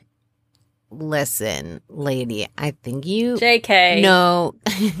 Listen, lady, I think you... JK. No.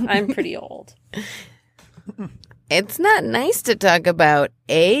 I'm pretty old. It's not nice to talk about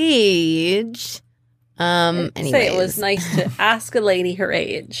age. I'd Anyways. say it was nice to ask a lady her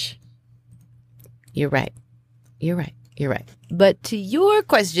age. You're right. You're right. But to your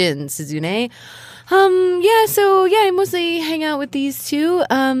question, Suzune, I mostly hang out with these two.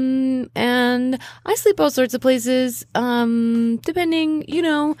 And I sleep all sorts of places. Depending,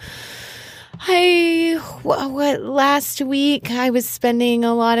 last week I was spending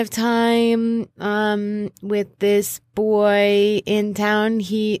a lot of time with this boy in town.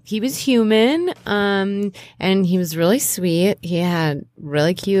 He was human, and he was really sweet. He had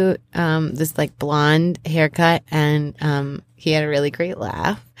really cute this like blonde haircut, and he had a really great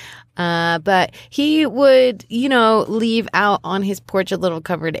laugh. But he would, leave out on his porch a little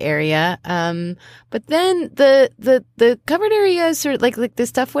covered area. But then the covered area sort of like the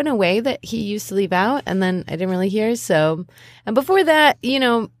stuff went away that he used to leave out, and then I didn't really hear. So, and before that,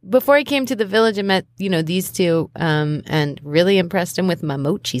 before I came to the village, I met, these two, and really impressed him with my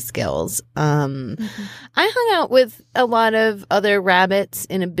mochi skills. I hung out with a lot of other rabbits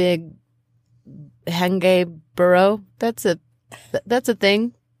in a big henge burrow. That's a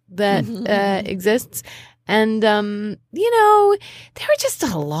thing that exists. And, there were just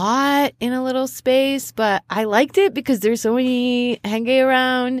a lot in a little space, but I liked it because there's so many henge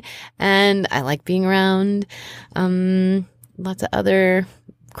around, and I like being around lots of other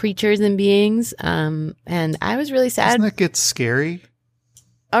creatures and beings. And I was really sad. Doesn't that get scary?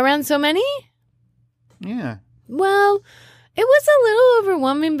 Around so many? Yeah. Well, it was a little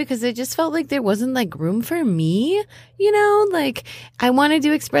overwhelming because I just felt like there wasn't like room for me, like I wanted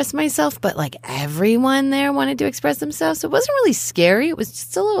to express myself, but like everyone there wanted to express themselves. So it wasn't really scary. It was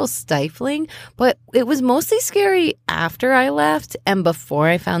just a little stifling, but it was mostly scary after I left and before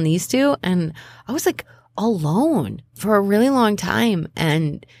I found these two. And I was like alone for a really long time,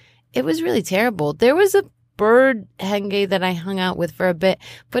 and it was really terrible. There was a bird henge that I hung out with for a bit,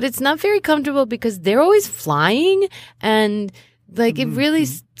 but it's not very comfortable because they're always flying, and like it really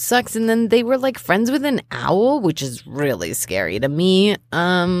sucks. And then they were like friends with an owl, which is really scary to me,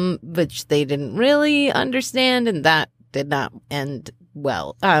 which they didn't really understand, and that did not end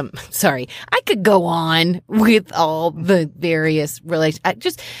well. Sorry, I could go on with all the various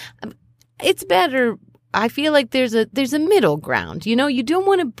it's better. I feel like there's a middle ground. You don't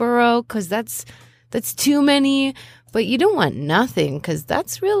want to burrow because that's too many, but you don't want nothing because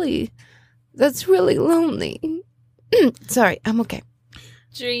that's really lonely. Sorry, I'm okay.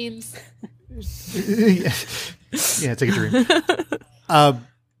 Dreams. Yeah, take a dream.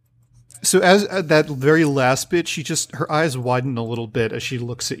 So as that very last bit, her eyes widen a little bit as she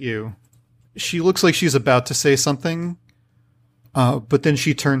looks at you. She looks like she's about to say something, but then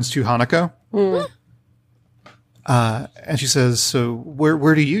she turns to Hanako. And she says, "So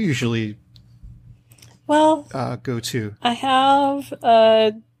where do you usually go to?" I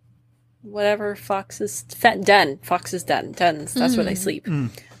have whatever Fox's den. Fox's den. Dens. That's where they sleep.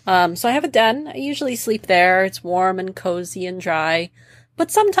 So I have a den. I usually sleep there. It's warm and cozy and dry.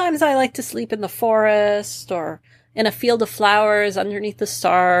 But sometimes I like to sleep in the forest or in a field of flowers underneath the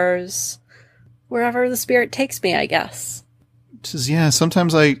stars. Wherever the spirit takes me, I guess. She says, "Yeah,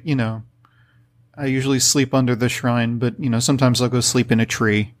 sometimes I usually sleep under the shrine, but, sometimes I'll go sleep in a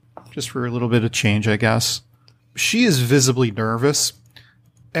tree just for a little bit of change, I guess." She is visibly nervous.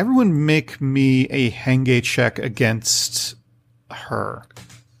 Everyone make me a henge check against her.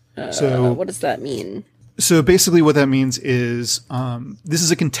 So what does that mean? So basically what that means is this is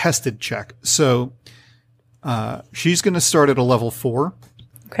a contested check. So she's going to start at a level 4.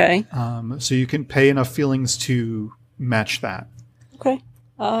 Okay. So you can pay enough feelings to match that. Okay.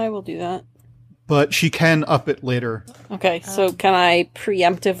 I will do that. But she can up it later. Okay, so can I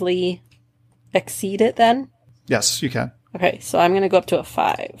preemptively exceed it then? Yes, you can. Okay, so I'm going to go up to a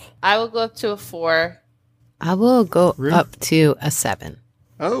 5. I will go up to a 4. I will go up to a 7.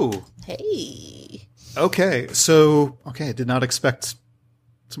 Oh. Hey. Okay, I did not expect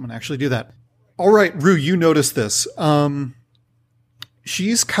someone to actually do that. All right, Rue, you noticed this.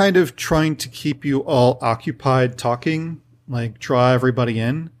 She's kind of trying to keep you all occupied talking, like draw everybody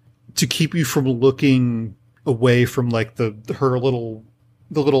in, to keep you from looking away from like the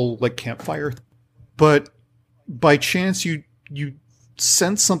little like campfire. But by chance you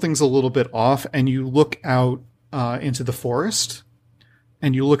sense something's a little bit off, and you look out into the forest,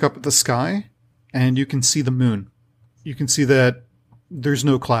 and you look up at the sky, and you can see the moon. You can see that there's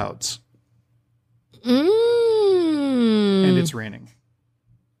no clouds. And it's raining.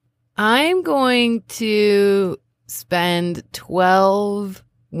 I'm going to spend 12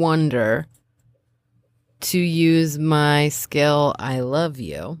 wonder to use my skill I love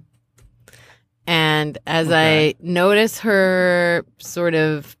you. And as I notice her sort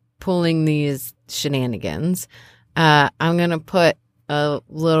of pulling these shenanigans, I'm going to put a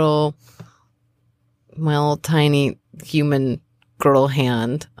little my little tiny human girl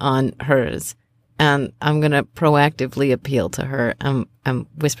hand on hers, and I'm going to proactively appeal to her and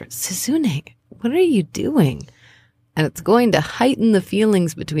whisper, Suzune, what are you doing? And it's going to heighten the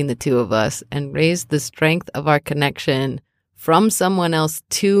feelings between the two of us and raise the strength of our connection from someone else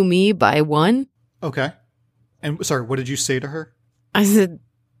to me by one. Okay. And sorry, what did you say to her? I said,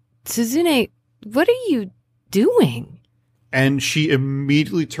 Suzune, what are you doing? And she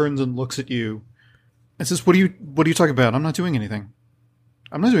immediately turns and looks at you and says, what are you talking about? I'm not doing anything.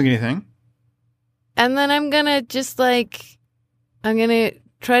 I'm not doing anything. And then I'm going to just like, I'm going to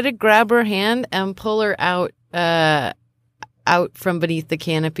try to grab her hand and pull her out from beneath the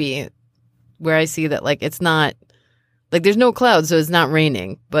canopy where I see that like it's not, like there's no clouds, so it's not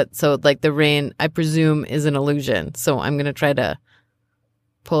raining. But so like the rain, I presume, is an illusion. So I'm going to try to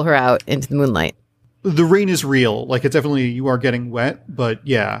pull her out into the moonlight. The rain is real. Like, it's definitely, you are getting wet, but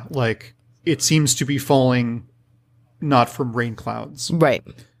yeah, like, it seems to be falling not from rain clouds. Right.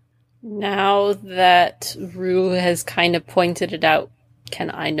 Now that Rue has kind of pointed it out,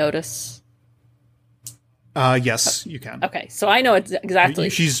 can I notice? Yes, you can. Okay, so I know exactly.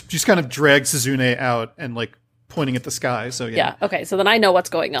 She's kind of dragged Suzune out and, like, pointing at the sky, so yeah. Yeah, okay, so then I know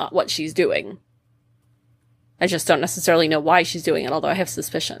what's going on, what she's doing. I just don't necessarily know why she's doing it, although I have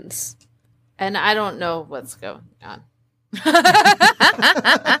suspicions. And I don't know what's going on.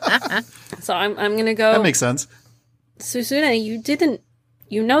 So I'm going to go... That makes sense. Suzune,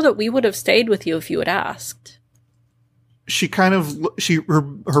 you know that we would have stayed with you if you had asked. She kind of,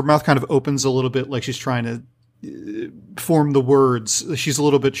 her mouth kind of opens a little bit, like she's trying to form the words. She's a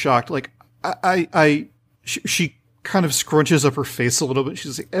little bit shocked. Like, she kind of scrunches up her face a little bit.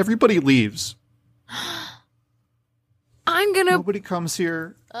 She's like, everybody leaves. I'm going to Nobody comes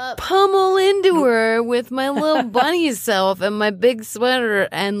here. pummel into her with my little bunny self and my big sweater,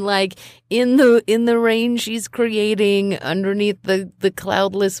 and like in the rain she's creating underneath the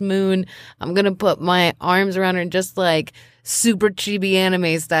cloudless moon, I'm gonna put my arms around her and just like super chibi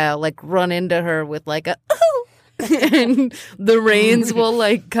anime style, like run into her with like a oh, and the rains will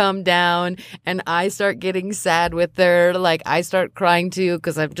like come down and I start getting sad with her. Like I start crying too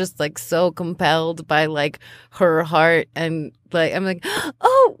because I'm just like so compelled by like her heart, and like I'm like,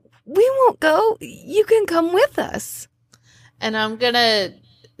 oh, we won't go. You can come with us. And I'm gonna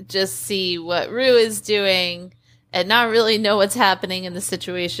just see what Rue is doing and not really know what's happening in the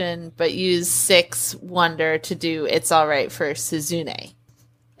situation, but use 6 Wonder to do It's All Right for Suzune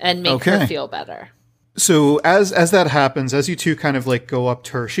and make her feel better. So as that happens, as you two kind of like go up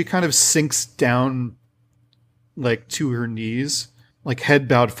to her, she kind of sinks down like to her knees, like head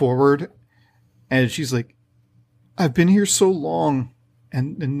bowed forward. And she's like, I've been here so long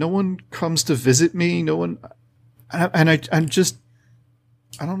and no one comes to visit me. No one. I'm just,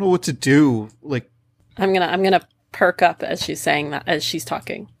 I don't know what to do. Like, I'm gonna perk up as she's saying that, as she's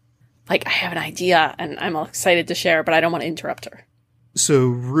talking. Like, I have an idea and I'm all excited to share, but I don't want to interrupt her. So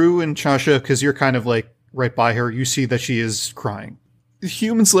Rue and Chasha, because you're kind of like right by her, you see that she is crying. The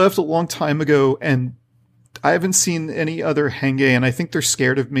humans left a long time ago, and I haven't seen any other Henge, and I think they're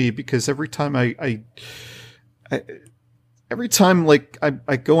scared of me because every time every time like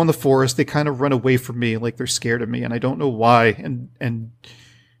I go in the forest, they kind of run away from me, like they're scared of me, and I don't know why. And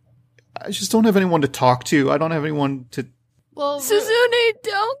I just don't have anyone to talk to. I don't have anyone to. Well, Suzune,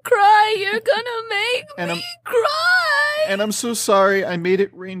 don't cry. You're gonna make me cry. And I'm so sorry I made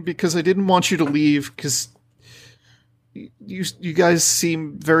it rain because I didn't want you to leave because you guys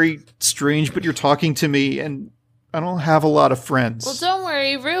seem very strange, but you're talking to me and I don't have a lot of friends. Well, don't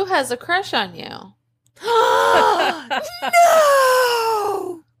worry. Rue has a crush on you. No!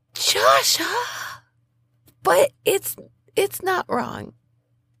 Chasha! But it's not wrong.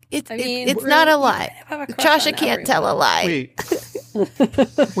 It's not a lie. Chasha can't tell a lie. Wait.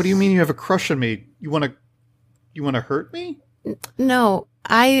 What do you mean you have a crush on me? You want to hurt me? No,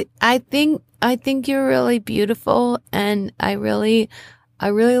 I think you're really beautiful, and I really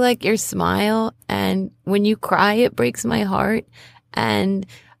like your smile, and when you cry it breaks my heart, and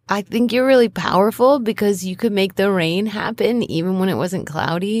I think you're really powerful because you could make the rain happen even when it wasn't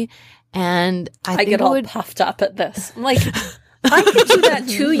cloudy, and I think get all puffed up at this. I'm like, I could do that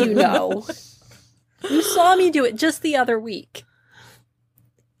too, you know. You saw me do it just the other week.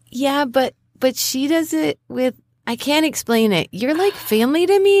 Yeah, but she does it with, I can't explain it. You're like family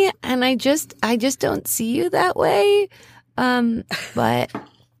to me, and I just don't see you that way. But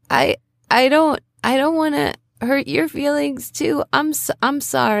I don't want to hurt your feelings too. I'm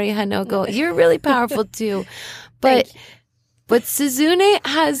sorry, Hanoko. You're really powerful too. But Suzune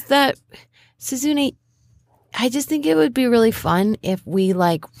has that. Suzune, I just think it would be really fun if we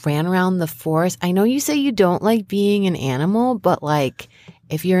like ran around the forest. I know you say you don't like being an animal, but like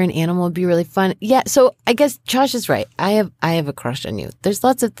if you're an animal, it'd be really fun. Yeah. So I guess Josh is right. I have a crush on you. There's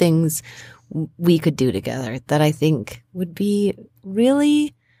lots of things we could do together that I think would be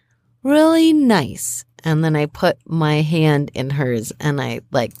really, really nice. And then I put my hand in hers and I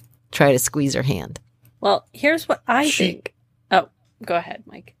like try to squeeze her hand. Well, here's what I think. Oh, go ahead,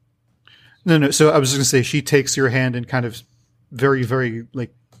 Mike. No. So I was just going to say, she takes your hand and kind of very, very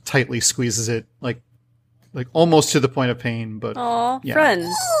like tightly squeezes it, like almost to the point of pain. But aw,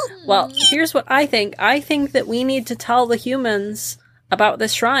 friends. Well, here's what I think. I think that we need to tell the humans about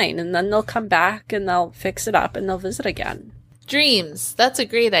this shrine, and then they'll come back and they'll fix it up and they'll visit again. Dreams. That's a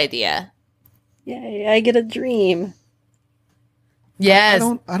great idea. Yay, I get a dream. Yes.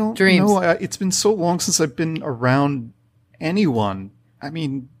 I don't dreams. know. It's been so long since I've been around anyone. I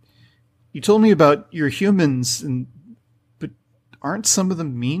mean, you told me about your humans, but aren't some of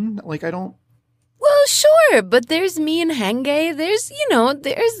them mean? Like, I don't. Well, sure, but there's me and Henge. There's,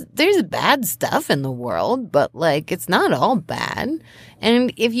 there's bad stuff in the world, but like it's not all bad.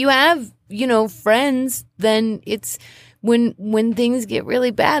 And if you have, friends, then it's when things get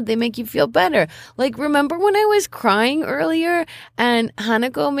really bad, they make you feel better. Like, remember when I was crying earlier and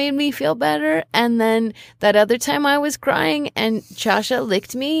Hanako made me feel better? And then that other time I was crying and Chasha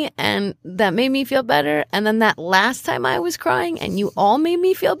licked me and that made me feel better. And then that last time I was crying and you all made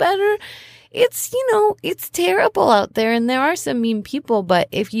me feel better. It's, it's terrible out there and there are some mean people, but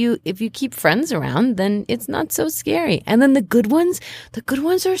if you keep friends around, then it's not so scary. And then the good ones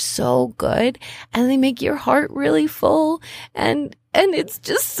are so good and they make your heart really full and it's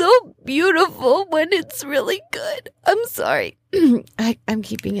just so beautiful when it's really good. I'm sorry. I'm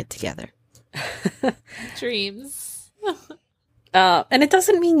keeping it together. Dreams. And it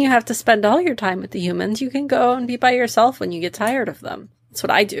doesn't mean you have to spend all your time with the humans. You can go and be by yourself when you get tired of them. That's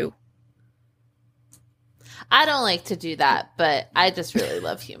what I do. I don't like to do that, but I just really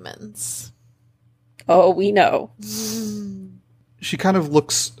love humans. Oh, we know. She kind of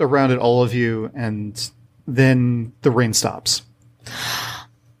looks around at all of you, and then the rain stops.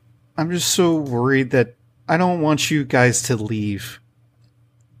 I'm just so worried that I don't want you guys to leave.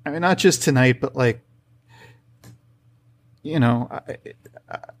 I mean, not just tonight, but like,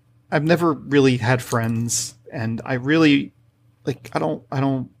 I've never really had friends, and I really, I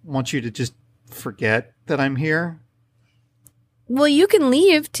don't want you to just forget that I'm here. Well, you can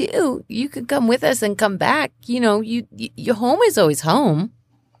leave too. You could come with us and come back. Your home is always home.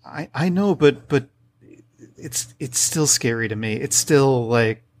 I know, but it's still scary to me. It's still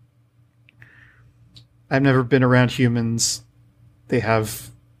like I've never been around humans. They have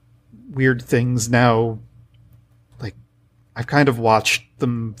weird things now. Like I've kind of watched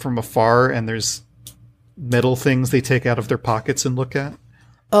them from afar, and there's metal things they take out of their pockets and look at.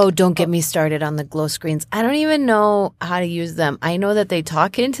 Oh, don't get me started on the glow screens. I don't even know how to use them. I know that they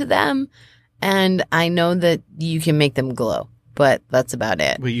talk into them, and I know that you can make them glow, but that's about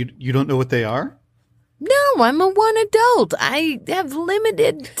it. Well, you don't know what they are? No, I'm a one adult. I have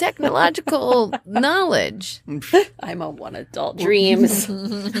limited technological knowledge. I'm a one adult. Dreams.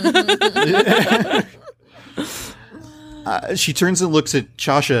 She turns and looks at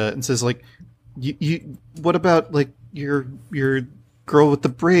Chasha and says, like, you what about, like, your girl with the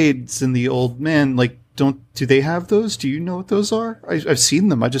braids and the old man? Like, do they have those? Do you know what those are? I've seen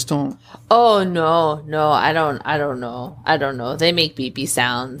them. I just don't. Oh, no, I don't know. They make beepy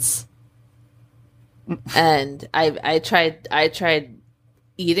sounds. And I tried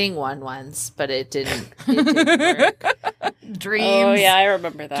eating one once, but it didn't work. Dreams. Oh, yeah, I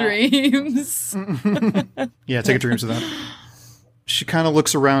remember that. Dreams. Yeah, take a dreams of that. She kind of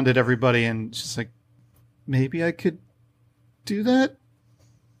looks around at everybody and she's like, maybe I could do that?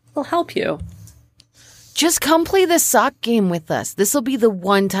 We'll help you. Just come play the sock game with us. This will be the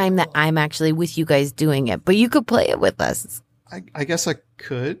one time that I'm actually with you guys doing it, but you could play it with us. I guess I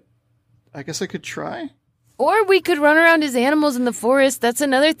could. I guess I could try. Or we could run around as animals in the forest. That's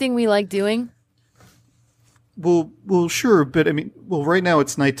another thing we like doing. Well, sure, but I mean, right now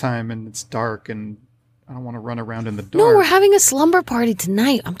it's nighttime and it's dark, and I don't want to run around in the dark. No, we're having a slumber party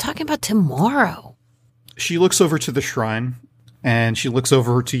tonight. I'm talking about tomorrow. She looks over to the shrine, and she looks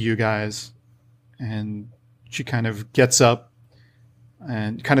over to you guys, and she kind of gets up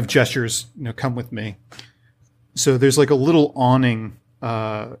and kind of gestures, come with me. So there's like a little awning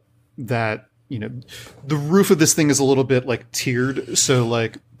that, the roof of this thing is a little bit like tiered. So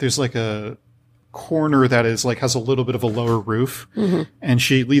like there's like a corner that is like has a little bit of a lower roof, and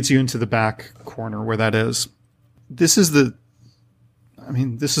she leads you into the back corner where that is. This is the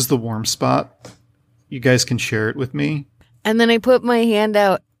warm spot. you guys can share it with me. And then I put my hand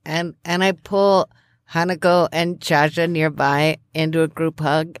out and I pull Hanako and Chasha nearby into a group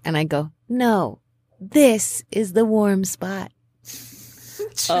hug. And I go, no, this is the warm spot.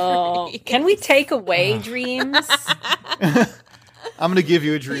 Oh, can we take away dreams? I'm going to give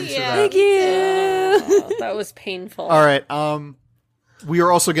you a dream for that. Thank you. Oh, that was painful. All right. We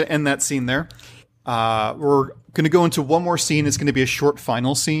are also going to end that scene there. We're going to go into one more scene. It's going to be a short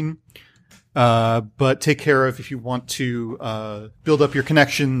final scene. But take care of if you want to build up your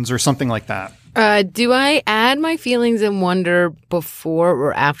connections or something like that. Do I add my feelings and wonder before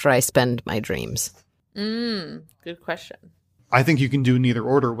or after I spend my dreams? Good question. I think you can do neither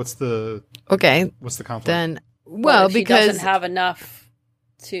order. What's the conflict? Then, Well, if he because doesn't have enough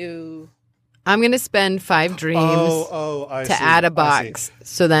to... I'm going to spend 5 dreams I to see. add a I see. box.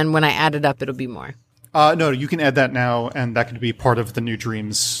 So then when I add it up, it'll be more. No, you can add that now, and that can be part of the new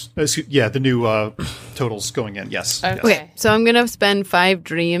dreams. The new totals going in. Yes. Okay. Yes. Okay, so I'm going to spend 5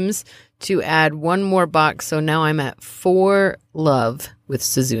 dreams to add 1 more box. So now I'm at 4 love with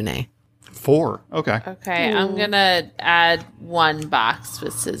Suzune. 4. Okay. Okay, I'm gonna add 1 box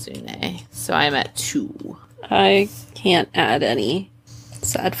with Suzune, so I'm at 2. I can't add any.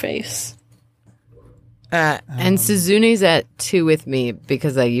 Sad face. And Suzune's at 2 with me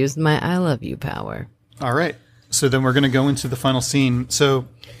because I used my I love you power. All right. So then we're going to go into the final scene. So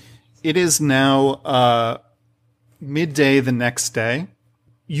it is now midday the next day.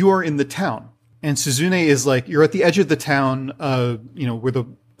 You are in the town, and Suzune is like, you're at the edge of the town, where the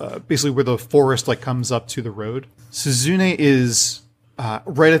basically where the forest like comes up to the road. Suzune is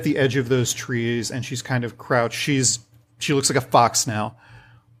right at the edge of those trees, and she's kind of crouched. She looks like a fox now.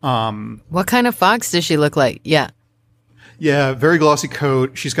 What kind of fox does she look like? Yeah. Yeah, very glossy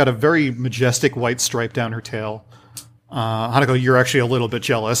coat. She's got a very majestic white stripe down her tail. Hanako, you're actually a little bit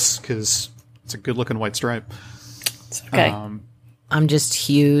jealous because it's a good-looking white stripe. It's okay. I'm just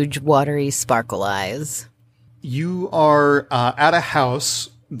huge, watery sparkle eyes. You are at a house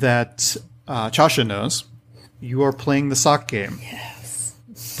that Chasha knows. You are playing the sock game. Yes.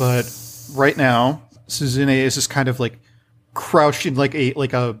 But right now, Suzune is just kind of like crouched in like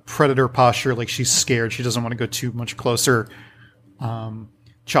a predator posture, like she's scared. She doesn't want to go too much closer.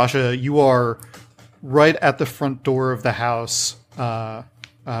 Chasha, you are right at the front door of the house. You're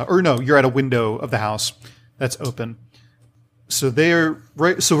at a window of the house that's open. So they're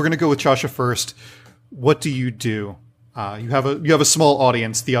right. So we're going to go with Chasha first. What do? You have a small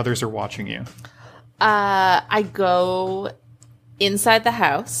audience. The others are watching you. I go inside the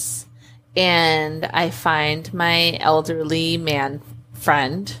house and I find my elderly man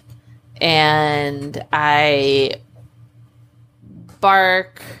friend and I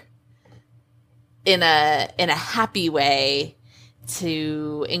bark in a happy way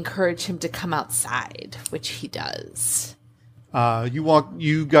to encourage him to come outside, which he does.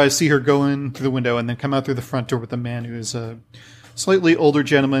 You guys see her go in through the window and then come out through the front door with a man who is a slightly older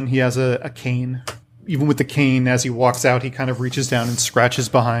gentleman. He has a cane. Even with the cane, as he walks out, he kind of reaches down and scratches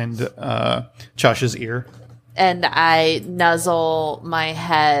behind Chasha's ear. And I nuzzle my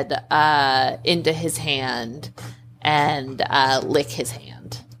head into his hand and lick his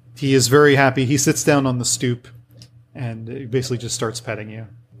hand. He is very happy. He sits down on the stoop and he basically just starts petting you.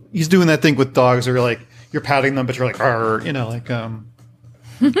 He's doing that thing with dogs where like you're patting them, but you're like, "Arr,"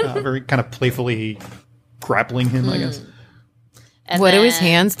 very kind of playfully grappling him, I guess. And What do his then-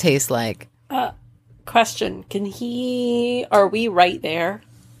 hands taste like? Question. Are we right there?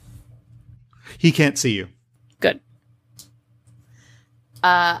 He can't see you. Good.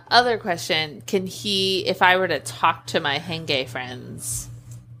 Other question. Can he, if I were to talk to my Henge friends,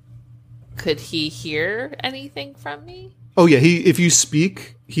 could he hear anything from me? Oh yeah, if you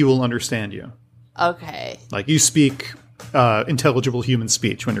speak, he will understand you. Okay. Like you speak intelligible human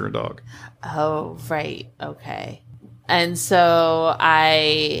speech when you're a dog. Oh, right. Okay. And so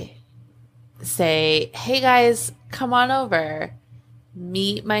I say, hey guys, come on over.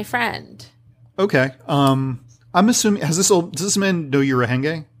 Meet my friend. Okay. I'm assuming does this man know you're a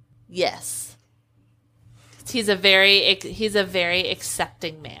Henge? Yes. He's a very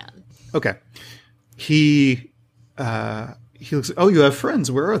accepting man. Okay. He looks. Oh, you have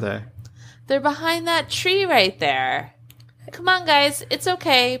friends. Where are they? They're behind that tree right there. Come on, guys. It's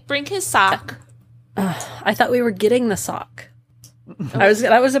okay. Bring his sock. I thought we were getting the sock. I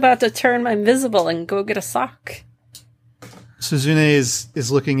was about to turn my invisible and go get a sock. Suzune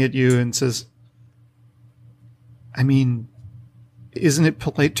is looking at you and says, I mean, isn't it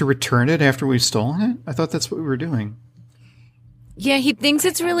polite to return it after we've stolen it? I thought that's what we were doing. Yeah, he thinks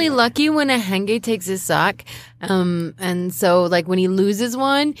it's really lucky when a Henge takes his sock. And so, like, when he loses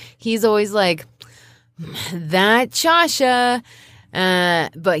one, he's always like, that Chasha.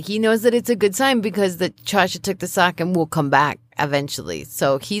 But he knows that it's a good sign because the Chasha took the sock and will come back eventually.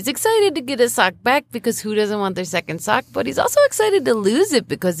 So he's excited to get his sock back because who doesn't want their second sock? But he's also excited to lose it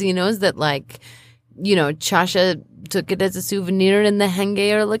because he knows that, like, you know, Chasha took it as a souvenir and the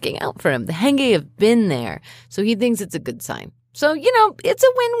Henge are looking out for him. The Henge have been there. So he thinks it's a good sign. So, you know, it's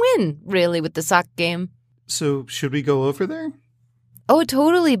a win-win, really, with the sock game. So should we go over there? Oh,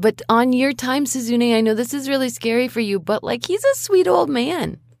 totally. But on your time, Suzune, I know this is really scary for you, but, like, he's a sweet old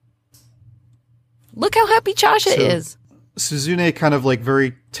man. Look how happy Chasha is. Suzune kind of, like,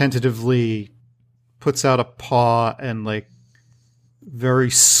 very tentatively puts out a paw and, like, very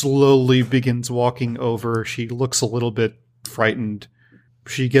slowly begins walking over. She looks a little bit frightened.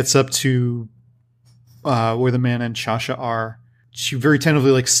 She gets up to where the man and Chasha are. She very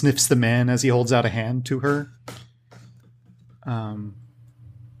tentatively, like, sniffs the man as he holds out a hand to her.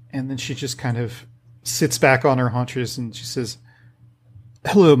 And then she just kind of sits back on her haunches and she says,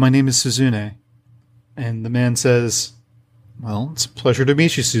 "Hello, my name is Suzune." And the man says, "Well, it's a pleasure to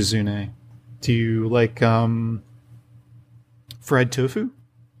meet you, Suzune. Do you like, fried tofu?"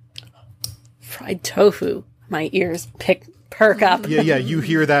 Fried tofu. My ears perk up. Yeah, you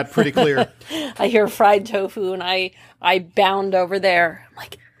hear that pretty clear. I hear fried tofu and I bound over there. I'm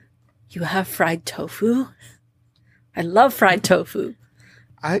like, "You have fried tofu? I love fried tofu."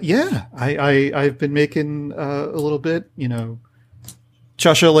 I've been making a little bit, you know.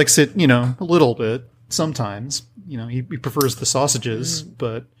 Chasha likes it, you know, a little bit sometimes. You know, he prefers the sausages,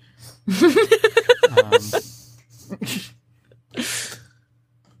 but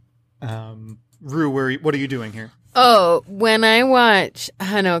Rue, what are you doing here? Oh, when I watch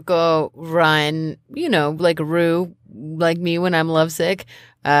Hanako run, you know, like Rue, like me when I'm lovesick,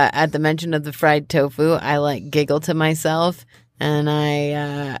 at the mention of the fried tofu, I like giggle to myself and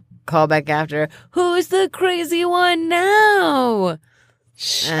I call back after, "Who's the crazy one now?"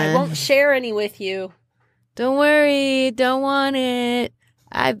 I won't share any with you. Don't worry, don't want it.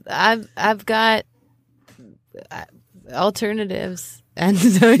 I've got alternatives. And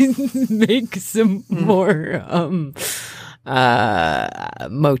I make some more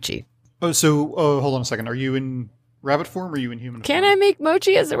mochi. Oh, so hold on a second. Are you in rabbit form or are you in human Can form? I make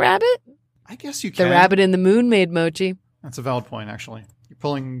mochi as a rabbit? I guess you can. The rabbit in the moon made mochi. That's a valid point, actually. You're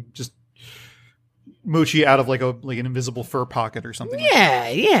pulling just mochi out of like an invisible fur pocket or something.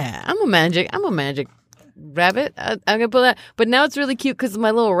 Yeah. I'm a magic rabbit. I'm gonna pull that. But now it's really cute because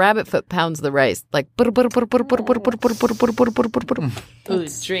my little rabbit foot pounds the rice. Like, Ooh,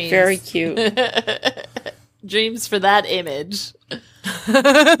 dreams. Very cute. Dreams for that image.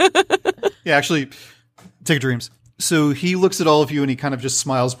 Yeah, actually, take dreams. So he looks at all of you and he kind of just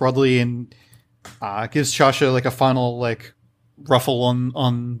smiles broadly and gives Chasha like a final like ruffle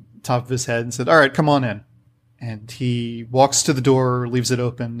on top of his head and said, "All right, come on in." And he walks to the door, leaves it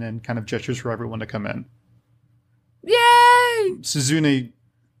open, and kind of gestures for everyone to come in. Yay! Suzune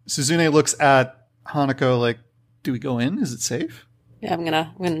looks at Hanako like, "Do we go in? Is it safe?" Yeah, I'm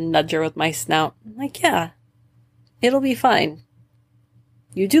gonna nudge her with my snout. I'm like, "Yeah, it'll be fine.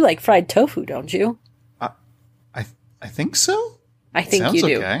 You do like fried tofu, don't you?" I think so. I think Sounds you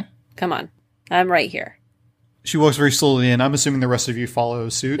do. Okay. Come on. I'm right here. She walks very slowly in. I'm assuming the rest of you follow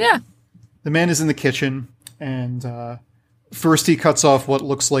suit. Yeah. The man is in the kitchen, and first he cuts off what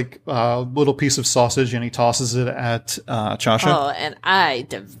looks like a little piece of sausage, and he tosses it at Chasha. Oh, and I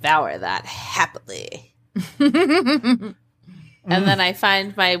devour that happily. And then I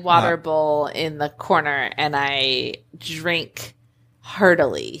find my water bowl in the corner, and I drink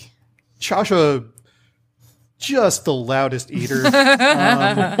heartily. Chasha, just the loudest eater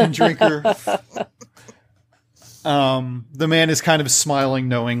and drinker. The man is kind of smiling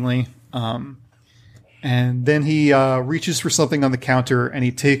knowingly. And then he reaches for something on the counter and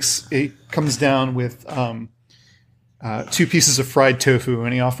he comes down with 2 pieces of fried tofu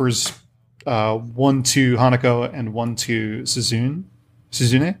and he offers one to Hanako and one to Suzune.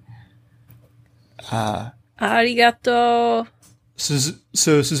 Arigato. So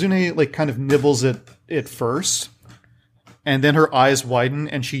Suzune like kind of nibbles at it first, and then her eyes widen,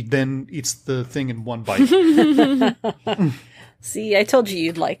 and she then eats the thing in one bite. See, I told you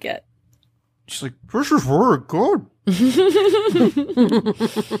you'd like it. She's like, "This is very good."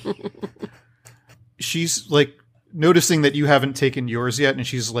 She's like noticing that you haven't taken yours yet, and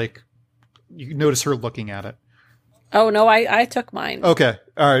she's like, you notice her looking at it. Oh, no, I took mine. Okay,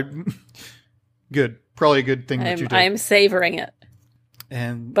 all right, good. Probably a good thing that you did. I'm savoring it.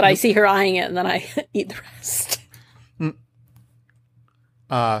 But I see her eyeing it, and then I eat the rest.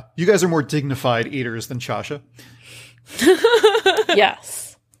 You guys are more dignified eaters than Chasha.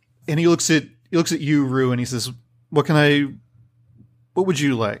 Yes. And he looks at he looks at you, Rue, and he says, what would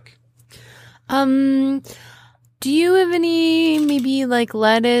you like? Do you have any maybe like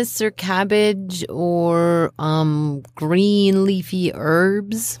lettuce or cabbage or green leafy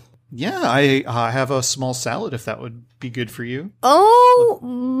herbs? Yeah, I have a small salad if that would be good for you. Oh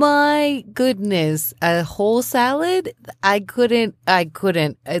my goodness. A whole salad? I couldn't.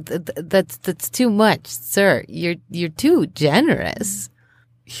 That's too much, sir. You're too generous.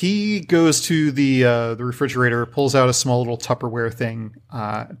 He goes to the refrigerator, pulls out a small little Tupperware thing,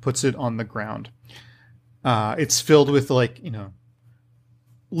 puts it on the ground. It's filled with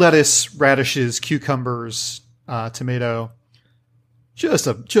lettuce, radishes, cucumbers, tomato. Just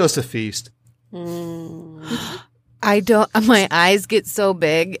a feast. I don't. My eyes get so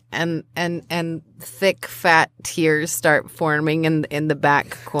big, and thick, fat tears start forming in the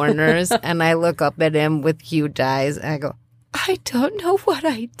back corners, and I look up at him with huge eyes, and I go, I don't know what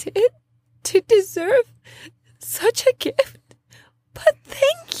I did to deserve such a gift, but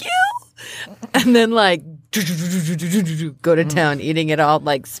thank you. And then go to town, eating it all,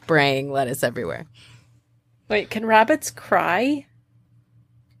 spraying lettuce everywhere. Wait, can rabbits cry?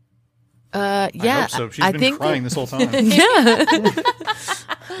 Yeah. I hope so. She's been crying this whole time. Yeah.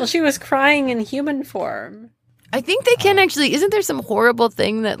 Well, she was crying in human form. I think they can actually. Isn't there some horrible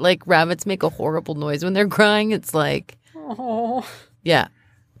thing that rabbits make a horrible noise when they're crying? It's Oh. Yeah.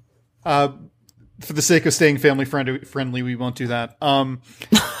 For the sake of staying family friendly, we won't do that.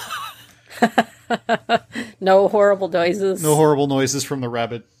 No horrible noises. No horrible noises from the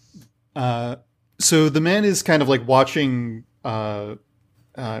rabbit. So the man is kind of watching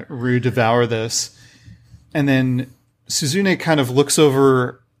Ryu devour this, and then Suzune kind of looks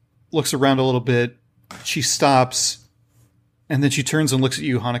around a little bit. She stops, and then she turns and looks at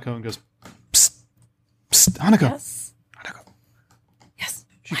you, Hanako, and goes, "Psst, psst, Hanako." Yes. Yes.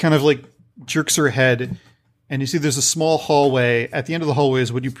 She kind of jerks her head, and you see there's a small hallway. At the end of the hallway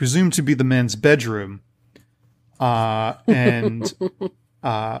is what you presume to be the men's bedroom. And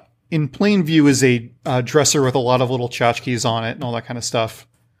in plain view is a dresser with a lot of little tchotchkes on it and all that kind of stuff.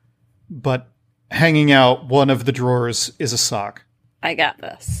 But hanging out one of the drawers is a sock. I got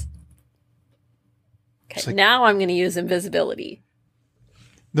this. It's Okay, now I'm going to use invisibility.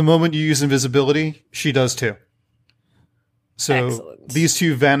 The moment you use invisibility, she does too. So Excellent. These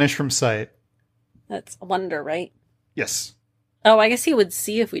two vanish from sight. That's a wonder, right? Yes. Oh, I guess he would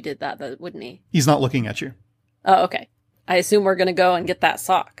see if we did that, though, wouldn't he? He's not looking at you. Oh, okay. I assume we're going to go and get that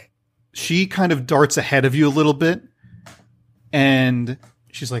sock. She kind of darts ahead of you a little bit, and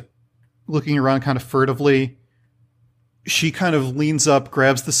she's looking around kind of furtively. She kind of leans up,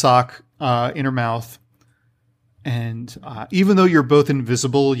 grabs the sock in her mouth, and even though you're both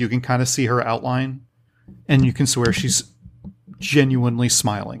invisible, you can kind of see her outline, and you can swear she's genuinely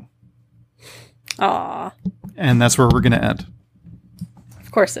smiling. Aw. And that's where we're going to end.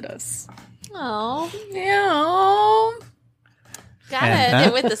 Of course it is. Oh, Yeah. gotta And end that-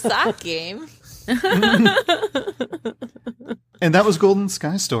 it with the sock game. And that was Golden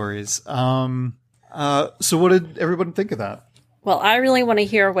Sky Stories. So what did everybody think of that? Well, I really want to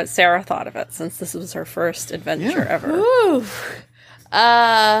hear what Sarah thought of it, since this was her first adventure ever. Ooh.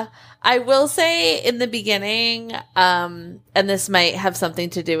 I will say in the beginning, and this might have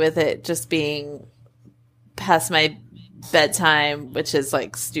something to do with it just being past my bedtime, which is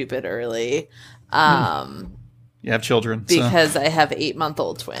stupid early. You have children. so- Because I have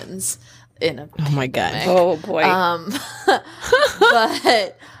 8-month-old twins in a Oh my God. pandemic. Oh, boy.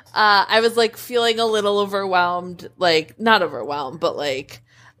 But I was feeling a little overwhelmed, not overwhelmed, but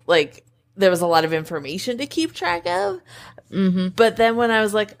there was a lot of information to keep track of. Mm-hmm. But then when I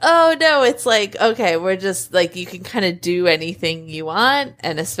was oh no, it's okay, we're just you can kind of do anything you want.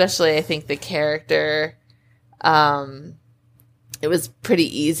 And especially I think the character, it was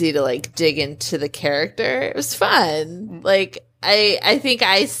pretty easy to dig into the character. It was fun. I think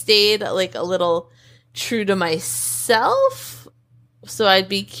I stayed a little true to myself. So I'd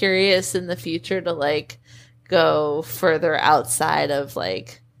be curious in the future to go further outside of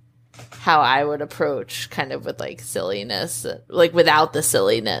how I would approach kind of with silliness, without the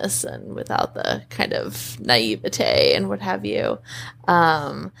silliness and without the kind of naivete and what have you.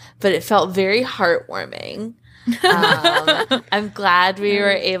 But it felt very heartwarming. I'm glad we were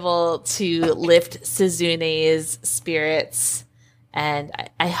able to lift Suzune's spirits, and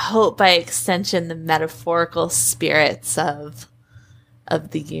I hope by extension the metaphorical spirits of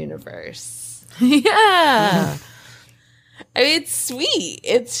the universe. Yeah. I mean, it's sweet.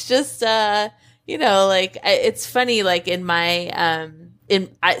 It's just, it's funny. In my,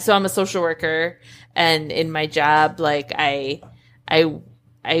 so I'm a social worker, and in my job, I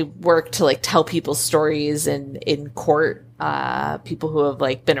I work to like tell people stories in court, people who have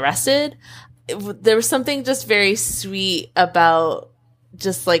like been arrested. There was something just very sweet about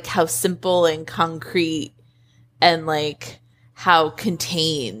just like how simple and concrete and like how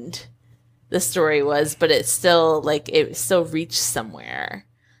contained the story was, but it still reached somewhere.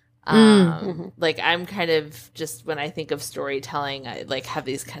 Like I'm kind of just, when I think of storytelling, I like have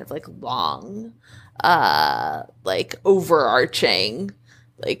these kind of like long, like overarching,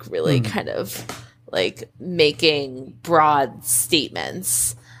 like really kind of like making broad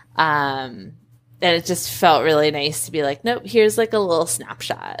statements. And it just felt really nice to be like, nope, here's like a little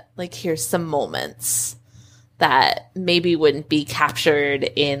snapshot. Like here's some moments that maybe wouldn't be captured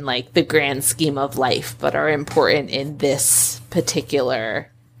in like the grand scheme of life, but are important in this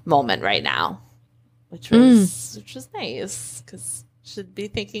particular moment right now, which was nice, because should be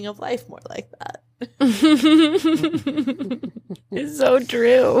thinking of life more like that. It's so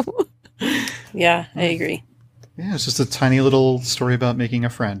true. Yeah, I agree. Yeah, it's just a tiny little story about making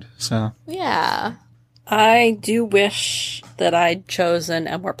a friend. So Yeah. I do wish that I'd chosen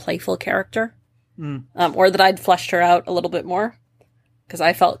a more playful character, or that I'd fleshed her out a little bit more, because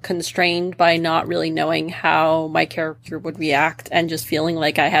I felt constrained by not really knowing how my character would react, and just feeling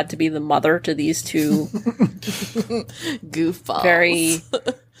like I had to be the mother to these two Goofballs. very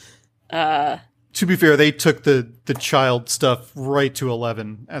to be fair, they took the child stuff right to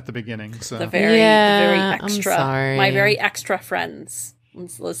 11 at the beginning. So the very I'm extra, sorry. my very extra friends.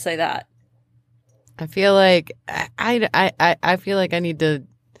 Let's say that. I feel like I feel like I need to.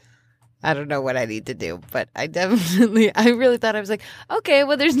 I don't know what I need to do, but I really thought, I was like, okay,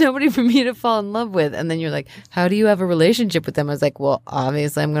 well, there's nobody for me to fall in love with. And then you're like, how do you have a relationship with them? I was like, well,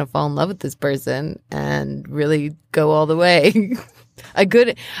 obviously I'm going to fall in love with this person and really go all the way. I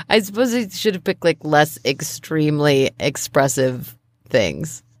suppose I should have picked like less extremely expressive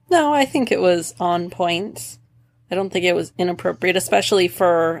things. No, I think it was on point. I don't think it was inappropriate, especially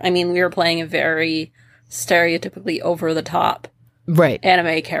for, we were playing a very stereotypically over the top Right.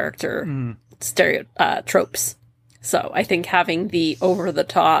 anime character tropes. So I think having the over the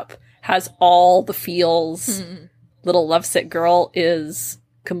top has all the feels little lovesick girl is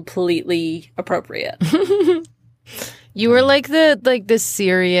completely appropriate. You were like the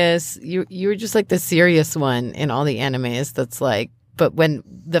serious, you were just like the serious one in all the animes that's like, but when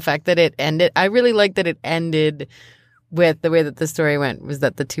the fact that it ended, I really liked that it ended with the way that the story went, was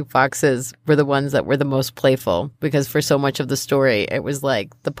that the two foxes were the ones that were the most playful, because for so much of the story, it was like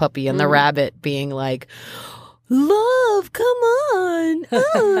the puppy and the rabbit being like, love, come on.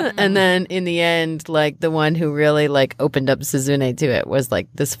 And then in the end, like the one who really like opened up Suzune to it was like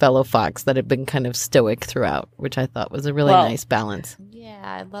this fellow fox that had been kind of stoic throughout, which I thought was a really nice balance. Yeah,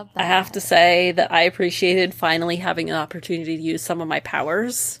 I love that. I have to say that I appreciated finally having an opportunity to use some of my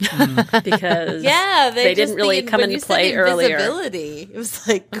powers because they didn't really come into play earlier. It was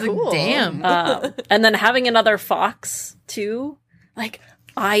like, cool. Damn. And then having another fox too, like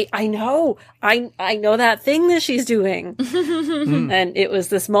I know that thing that she's doing. And it was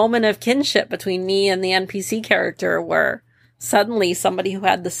this moment of kinship between me and the NPC character where suddenly somebody who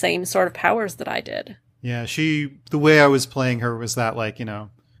had the same sort of powers that I did. yeah, the way I was playing her was that like,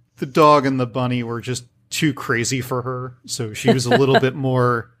 the dog and the bunny were just too crazy for her. So she was a little bit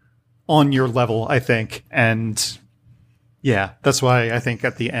more on your level, I think. And yeah, that's why I think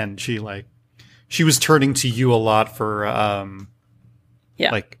at the end she was turning to you a lot for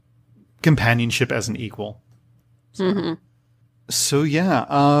like companionship as an equal. So yeah.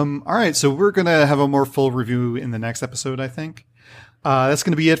 All right. So we're going to have a more full review in the next episode, I think. That's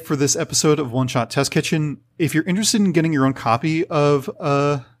going to be it for this episode of One Shot Test Kitchen. If you're interested in getting your own copy of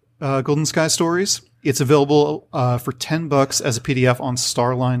Golden Sky Stories, it's available for $10 as a PDF on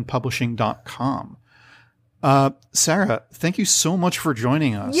starlinepublishing.com. Sarah, thank you so much for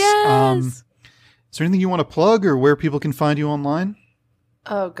joining us. Yes. Is there anything you want to plug or where people can find you online?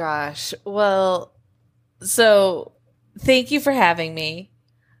 Oh gosh. Well, so thank you for having me.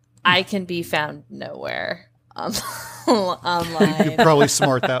 I can be found nowhere online. You're probably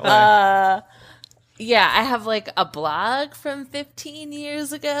smart that way. Yeah, I have like a blog from 15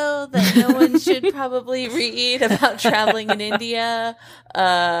 years ago that no one should probably read about traveling in India.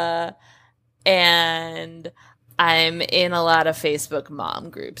 And I'm in a lot of Facebook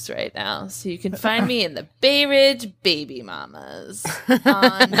mom groups right now. So you can find me in the Bay Ridge Baby Mamas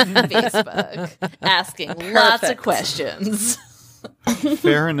on Facebook, asking lots of questions.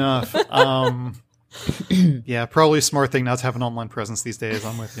 Fair enough. Yeah, probably a smart thing not to have an online presence these days.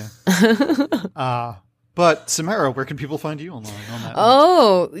 I'm with you. But Samara, where can people find you online on that?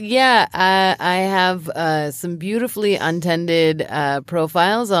 Oh, yeah. I have some beautifully untended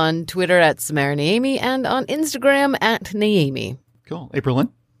profiles on Twitter at Samara Naomi and on Instagram at Naomi. Cool. April Lynn?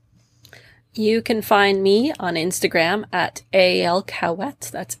 You can find me on Instagram at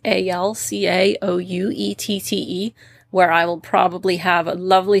ALCauette. That's ALCAOUETTE, where I will probably have a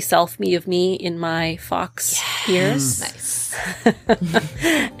lovely selfie of me in my fox ears. Nice.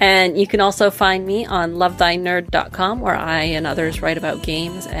 And you can also find me on lovethynerd.com, where I and others write about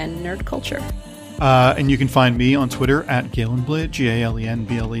games and nerd culture. And you can find me on Twitter at Galenblade,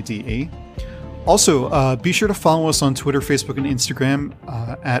 GALENBLADE. Also, be sure to follow us on Twitter, Facebook, and Instagram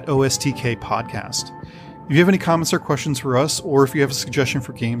at OSTK Podcast. If you have any comments or questions for us, or if you have a suggestion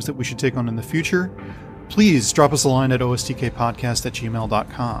for games that we should take on in the future, please drop us a line at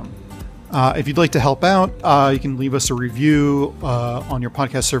ostkpodcast@gmail.com. If you'd like to help out, you can leave us a review on your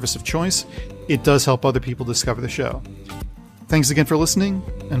podcast service of choice. It does help other people discover the show. Thanks again for listening,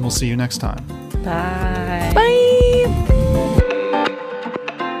 and we'll see you next time. Bye. Bye.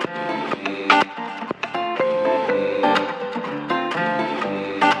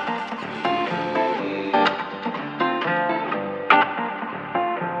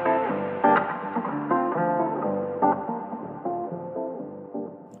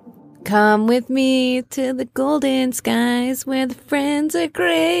 Come with me to the golden skies where the friends are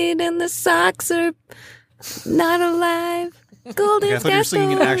great and the socks are not alive. Golden Okay, I thought you were sky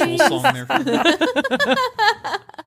singing an actual stories. song there.